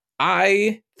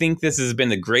 I think this has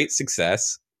been a great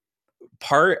success.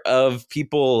 Part of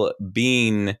people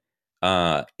being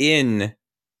in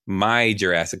my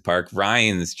Jurassic Park,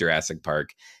 Ryan's Jurassic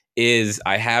Park, is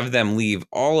I have them leave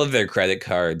all of their credit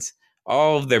cards,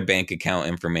 all of their bank account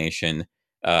information,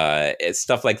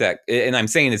 stuff like that. And I'm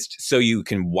saying it's so you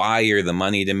can wire the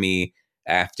money to me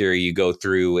after you go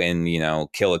through and, you know,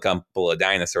 kill a couple of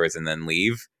dinosaurs and then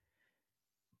leave.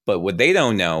 But what they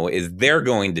don't know is they're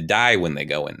going to die when they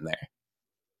go in there.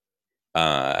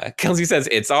 Kelsey says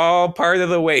it's all part of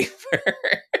the waiver.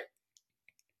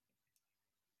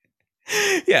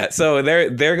 Yeah, so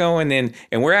they're going in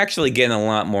and we're actually getting a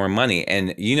lot more money.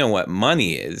 And you know what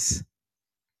money is?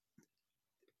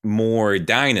 More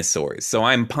dinosaurs. So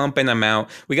I'm pumping them out.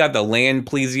 We got the land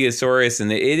plesiosaurus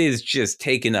and it is just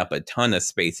taking up a ton of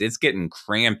space. It's getting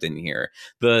cramped in here.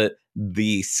 The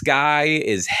sky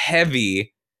is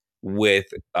heavy with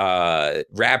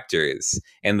raptors,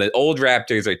 and the old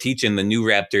raptors are teaching the new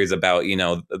raptors about, you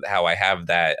know, how I have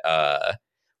that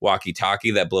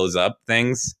walkie-talkie that blows up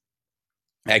things.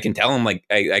 I can tell them, like,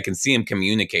 I can see them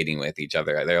communicating with each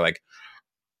other. They're like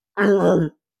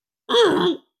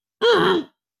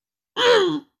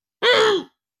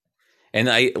and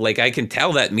I can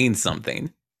tell that means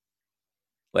something.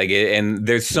 And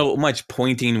there's so much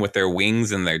pointing with their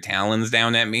wings and their talons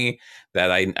down at me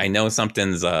that I know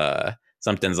something's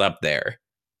up there.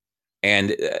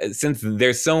 And since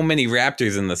there's so many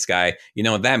raptors in the sky, you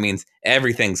know what that means?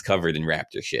 Everything's covered in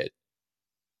raptor shit.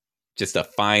 Just a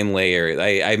fine layer.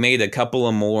 I made a couple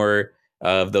of more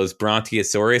of those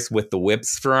Brontosaurus with the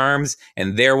whips for arms,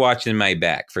 and they're watching my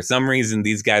back. For some reason,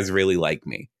 these guys really like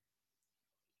me.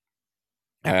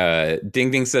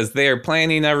 Ding Ding says they are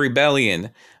planning a rebellion.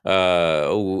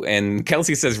 And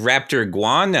Kelsey says raptor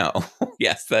guano.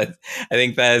 Yes, I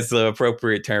think that is the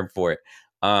appropriate term for it.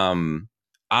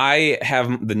 I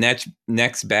have the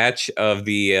next batch of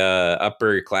the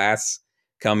upper class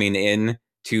coming in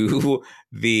to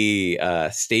the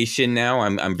station now.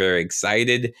 I'm very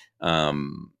excited.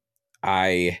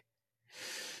 I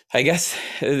guess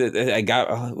I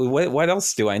got what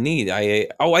else do I need? I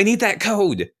need that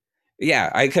code.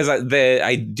 Yeah, because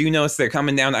I do notice they're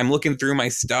coming down. I'm looking through my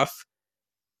stuff.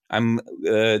 I'm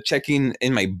checking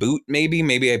in my boot.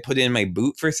 Maybe I put it in my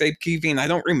boot for safekeeping. I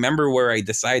don't remember where I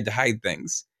decide to hide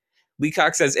things.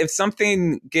 Leacock says if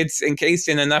something gets encased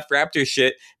in enough raptor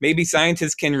shit, maybe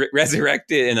scientists can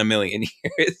resurrect it in a million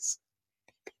years.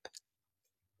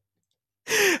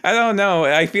 I don't know.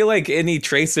 I feel like any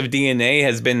trace of DNA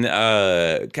has been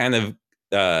kind of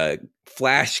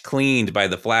flash cleaned by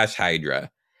the Flash Hydra.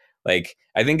 Like,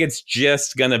 I think it's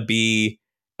just gonna be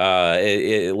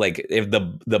like if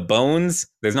the bones,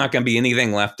 there's not gonna be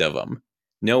anything left of them.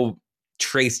 No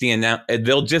trace DNA.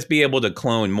 They'll just be able to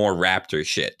clone more raptor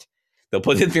shit. They'll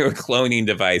put it through a cloning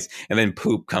device, and then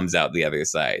poop comes out the other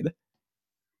side.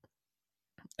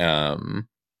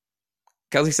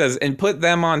 Kelsey says, and put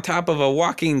them on top of a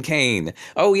walking cane.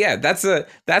 Oh yeah, that's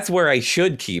where I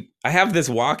should keep. I have this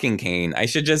walking cane. I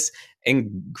should just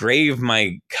engrave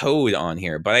my code on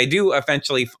here. But I do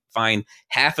eventually find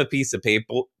half a piece of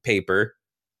paper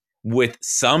with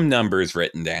some numbers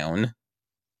written down,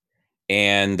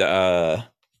 and I'm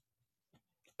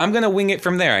gonna wing it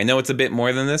from there. I know it's a bit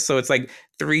more than this, so it's like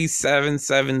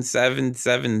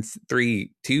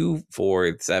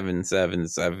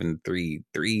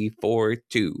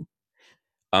 37777324777733342.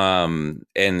 And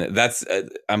that's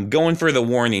I'm going for the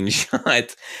warning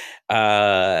shot.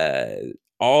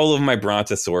 All of my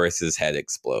Brontosaurus's head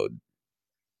explode.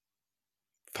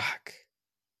 Fuck.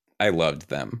 I loved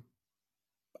them.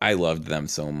 I loved them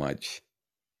so much.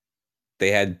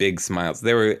 They had big smiles.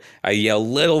 I yell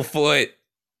Littlefoot.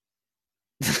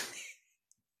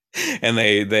 And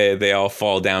they all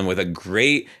fall down with a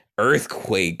great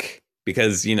earthquake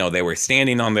because, you know, they were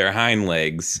standing on their hind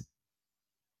legs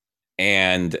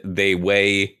and they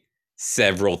weigh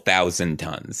several thousand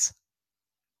tons.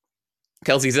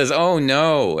 Kelsey says, "Oh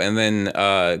no," and then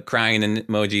crying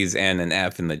emojis and an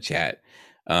F in the chat.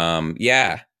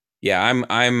 Yeah, I'm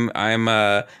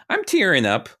tearing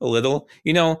up a little.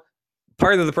 You know,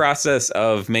 part of the process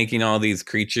of making all these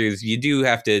creatures, you do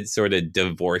have to sort of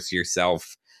divorce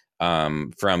yourself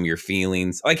from your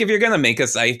feelings. Like if you're gonna make a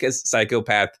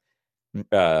psychopath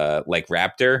like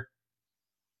raptor,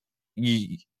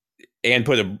 and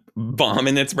put a bomb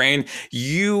in its brain,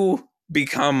 you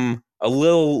become a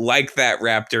little like that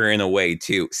raptor in a way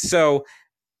too. So,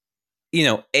 you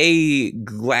know, a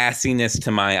glassiness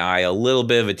to my eye, a little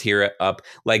bit of a tear up,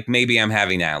 like maybe I'm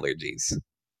having allergies.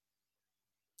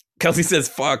 Kelsey says,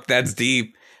 fuck, that's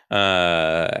deep.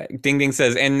 Ding Ding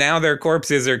says, and now their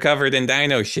corpses are covered in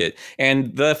dino shit.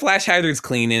 And the flash hider's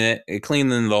cleaning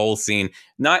the whole scene,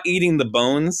 not eating the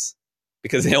bones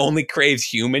because it only craves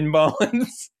human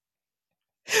bones.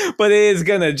 But it is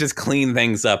gonna just clean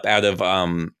things up out of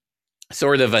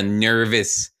sort of a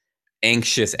nervous,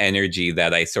 anxious energy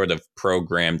that I sort of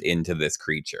programmed into this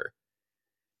creature.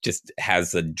 Just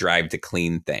has the drive to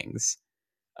clean things.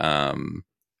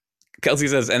 Kelsey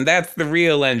says, and that's the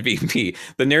real MVP.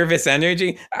 The nervous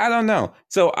energy? I don't know.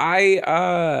 So I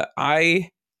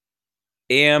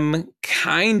am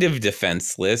kind of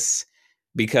defenseless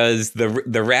because the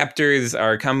raptors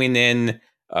are coming in.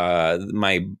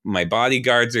 My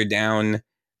bodyguards are down.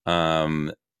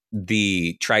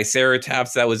 The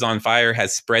Triceratops that was on fire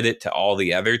has spread it to all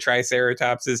the other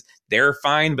Triceratopses. They're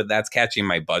fine, but that's catching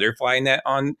my butterfly net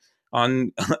on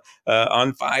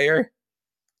fire.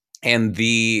 And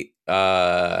the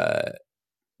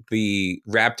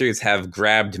raptors have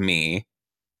grabbed me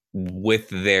with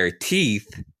their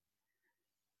teeth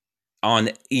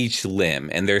on each limb,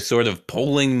 and they're sort of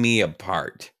pulling me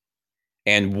apart.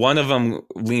 And one of them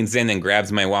leans in and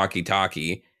grabs my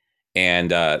walkie-talkie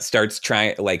and starts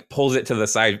trying, like, pulls it to the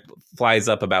side, flies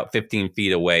up about 15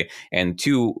 feet away, and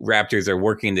two raptors are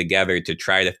working together to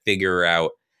try to figure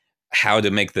out how to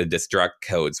make the destruct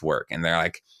codes work. And they're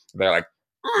like,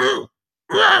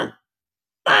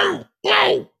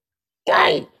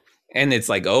 and it's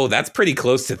like, oh, that's pretty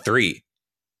close to 3.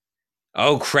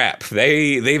 Oh crap!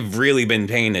 They've really been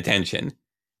paying attention.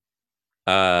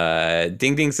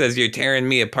 Ding Ding says, you're tearing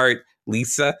me apart,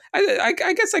 Lisa. I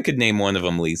guess I could name one of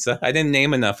them Lisa. I didn't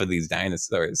name enough of these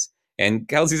dinosaurs. And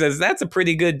Kelsey says, that's a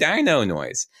pretty good dino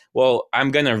noise. Well,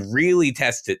 I'm going to really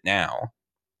test it now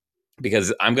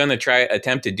because I'm going to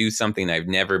attempt to do something I've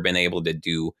never been able to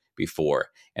do before.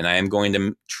 And I am going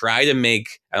to try to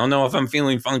make, I don't know if I'm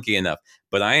feeling funky enough,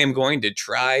 but I am going to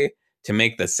try to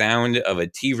make the sound of a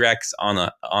T-Rex on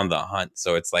the hunt.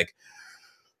 So it's like,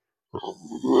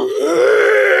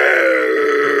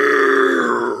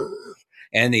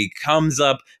 and he comes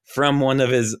up from one of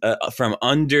his from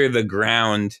under the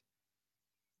ground,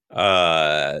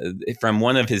 from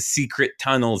one of his secret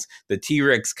tunnels. The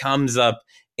T-Rex comes up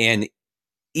and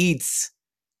eats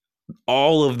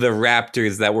all of the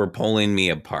raptors that were pulling me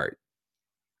apart.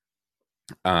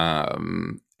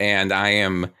 And I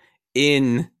am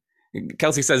in.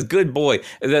 Kelsey says, "Good boy."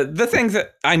 The things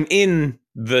that I'm in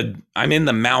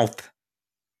the mouth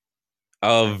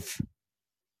of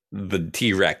the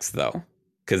T-Rex though,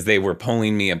 because they were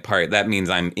pulling me apart. That means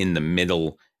I'm in the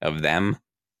middle of them.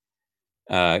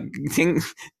 Ding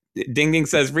Ding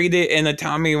says, read it in a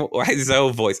Tommy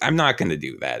Wiseau voice. I'm not going to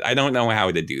do that. I don't know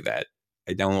how to do that.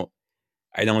 I don't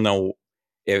know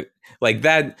if like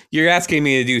that. You're asking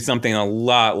me to do something a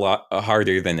lot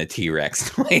harder than a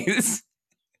T-Rex noise.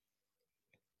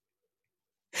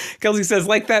 Kelsey says,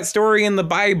 like that story in the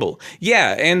Bible.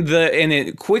 Yeah, and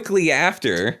it quickly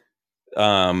after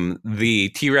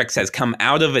the T-Rex has come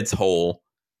out of its hole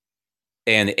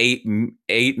and ate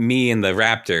me and the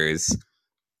raptors,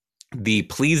 the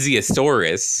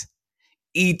plesiosaurus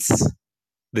eats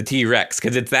the T-Rex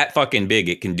because it's that fucking big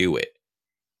it can do it.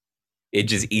 It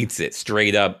just eats it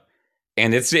straight up.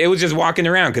 And it was just walking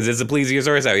around because it's a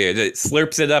plesiosaurus out here. It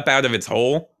slurps it up out of its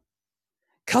hole.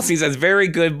 Kelsey says, very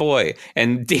good boy.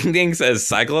 And Ding Ding says,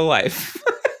 cycle of life.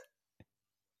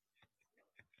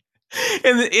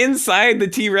 And inside the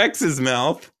T-Rex's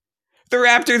mouth, the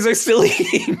raptors are still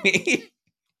eating me.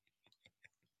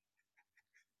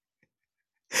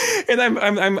 And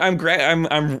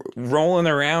I'm rolling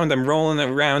around. I'm rolling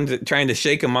around trying to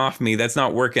shake them off me. That's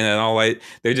not working at all.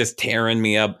 They're just tearing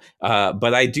me up.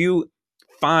 But I do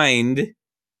find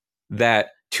that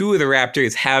two of the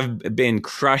raptors have been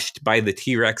crushed by the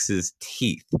T-Rex's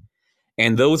teeth.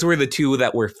 And those were the two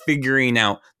that were figuring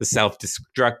out the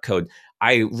self-destruct code.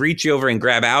 I reach over and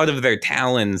grab out of their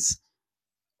talons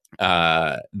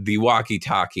the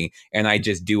walkie-talkie, and I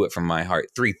just do it from my heart.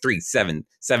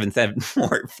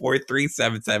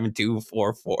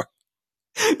 337-774-437-77244.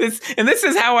 This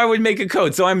is how I would make a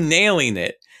code. So I'm nailing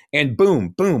it. And boom,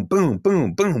 boom, boom,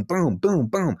 boom, boom, boom, boom,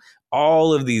 boom.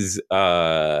 All of these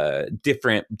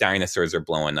different dinosaurs are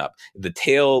blowing up. The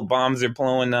tail bombs are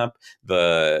blowing up.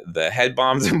 The head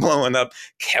bombs are blowing up.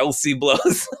 Kelsey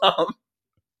blows up.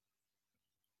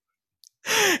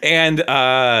 And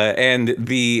I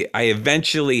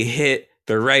eventually hit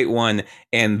the right one,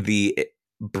 and the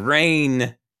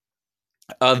brain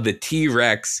of the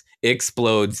T-Rex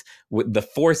explodes. With the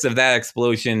force of that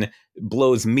explosion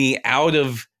blows me out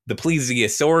of the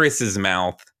plesiosaurus's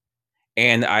mouth,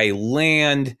 and I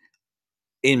land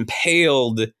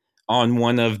impaled on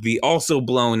one of the also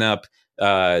blown up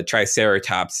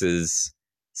Triceratops's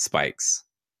spikes.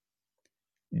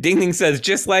 Ding Ding says,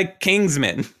 just like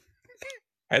Kingsman.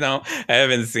 I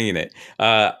haven't seen it.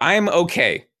 I'm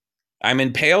okay. I'm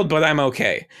impaled, but I'm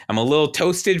okay. I'm a little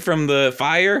toasted from the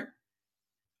fire,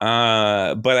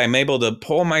 but I'm able to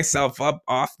pull myself up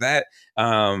off that,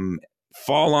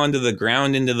 fall onto the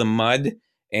ground into the mud,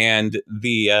 and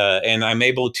and I'm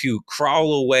able to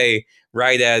crawl away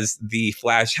right as the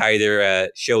flash hider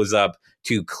shows up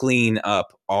to clean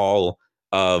up all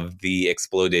of the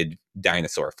exploded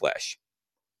dinosaur flesh.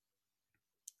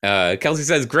 Kelsey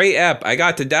says, great app. I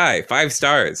got to die. 5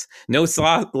 stars. No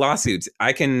lawsuits.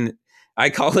 I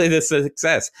call it a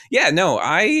success. Yeah, no,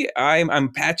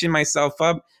 I'm patching myself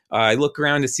up. I look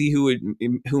around to see who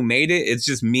made it. It's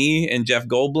just me and Jeff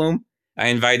Goldblum. I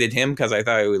invited him because I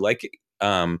thought I would like it.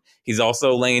 He's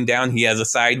also laying down. He has a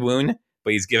side wound,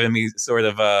 but he's giving me sort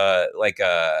of a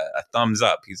thumbs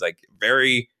up. He's like,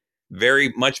 very,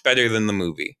 very much better than the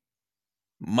movie.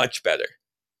 Much better.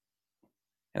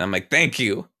 And I'm like, thank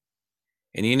you.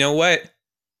 And you know what?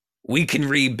 We can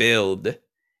rebuild.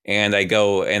 And I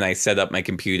go and I set up my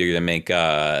computer to make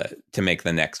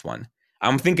the next one.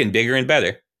 I'm thinking bigger and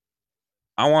better.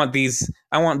 I want these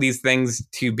things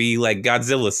to be like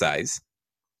Godzilla size.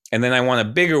 And then I want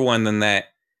a bigger one than that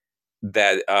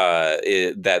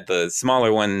the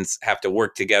smaller ones have to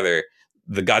work together.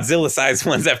 The Godzilla size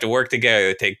ones have to work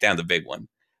together to take down the big one.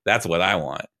 That's what I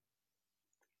want.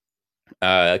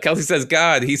 Kelsey says,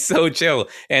 God, he's so chill,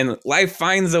 and life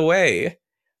finds a way.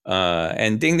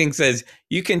 And Ding Ding says,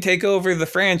 you can take over the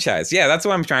franchise. Yeah, that's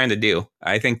what I'm trying to do.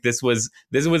 I think this was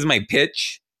my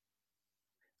pitch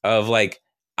of like,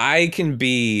 I can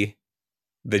be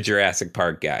the Jurassic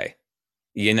Park guy.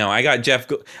 You know, I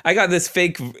got this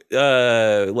fake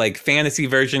like fantasy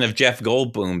version of Jeff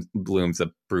Goldblum's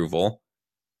approval.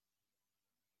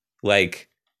 Like,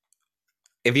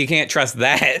 if you can't trust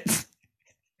that,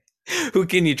 who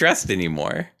can you trust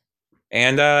anymore?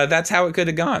 And that's how it could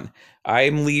have gone.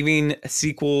 I'm leaving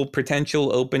sequel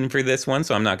potential open for this one,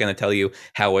 so I'm not going to tell you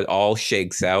how it all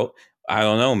shakes out. I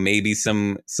don't know. Maybe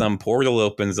some portal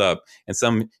opens up and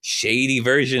some shady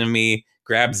version of me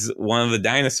grabs one of the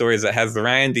dinosaurs that has the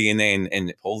Ryan DNA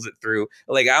and pulls it through.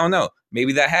 Like, I don't know.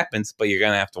 Maybe that happens, but you're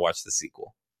going to have to watch the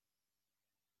sequel.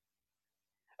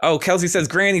 Oh, Kelsey says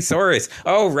Grannysaurus.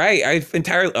 Oh, right.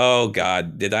 Oh,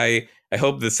 God. Did I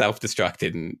hope the self-destruct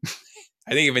didn't.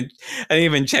 I didn't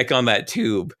even check on that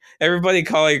tube. Everybody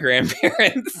call your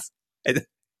grandparents. I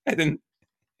did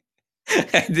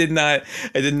not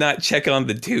check on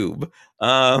the tube.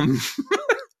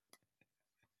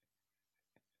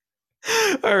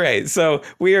 All right, so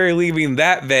we are leaving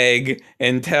that vague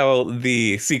until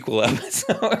the sequel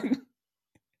episode.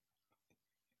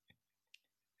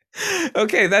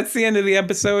 Okay, that's the end of the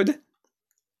episode.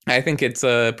 I think it's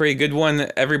a pretty good one.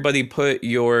 Everybody put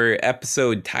your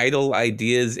episode title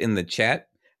ideas in the chat,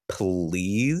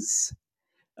 please.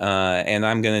 And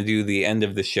I'm going to do the end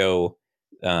of the show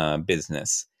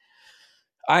business.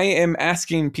 I am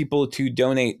asking people to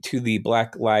donate to the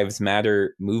Black Lives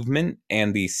Matter movement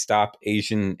and the Stop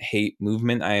Asian Hate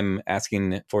movement. I am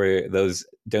asking for those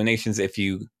donations if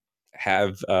you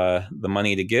have the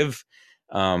money to give.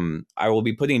 I will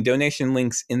be putting donation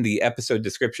links in the episode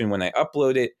description when I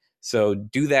upload it. So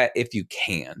do that if you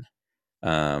can.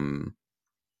 Um,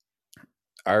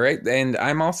 all right. And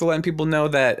I'm also letting people know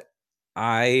that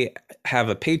I have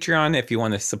a Patreon. If you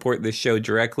want to support this show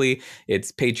directly,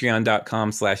 it's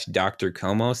patreon.com/Dr.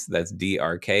 Komos. That's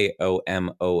DRKOMOS.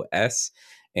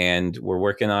 And we're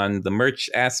working on the merch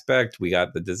aspect. We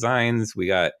got the designs.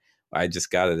 I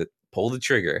just got to pull the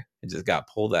trigger. I just got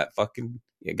to pull that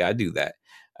you got to do that.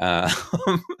 Uh,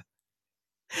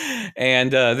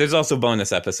 and there's also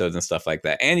bonus episodes and stuff like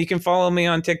that. And you can follow me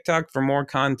on TikTok for more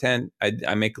content.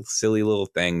 I make silly little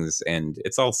things, and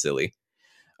it's all silly.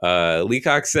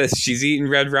 Leacock says she's eating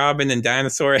Red Robin and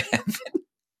Dinosaur Heaven.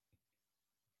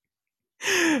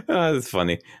 Oh, that's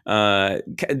funny.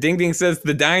 Ding Ding says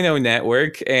the Dino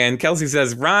Network, and Kelsey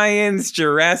says Ryan's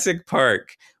Jurassic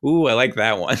Park. Ooh, I like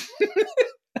that one.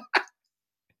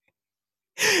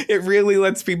 It really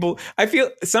lets people. I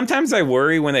feel sometimes I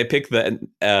worry when I pick the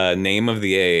name of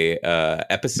the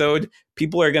episode.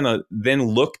 People are gonna then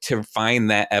look to find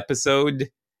that episode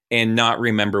and not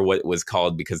remember what it was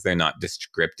called because they're not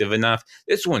descriptive enough.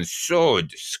 This one's so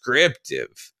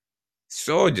descriptive,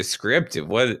 so descriptive.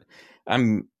 What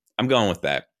I'm going with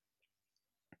that.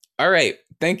 All right,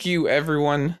 thank you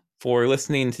everyone for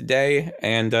listening today,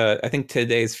 and I think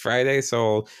today's Friday,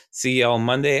 so I'll see y'all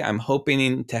Monday. I'm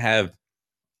hoping to have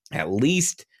at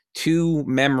least 2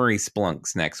 memory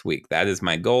splunks next week. That is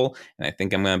my goal, and I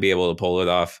think I'm going to be able to pull it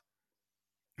off.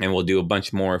 And we'll do a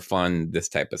bunch more fun, this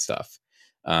type of stuff.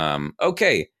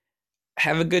 Okay,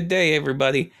 have a good day,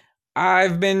 everybody.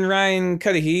 I've been Ryan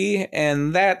Cuddihy,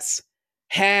 and that's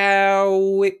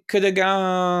how it could have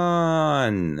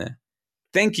gone.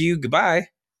 Thank you. Goodbye.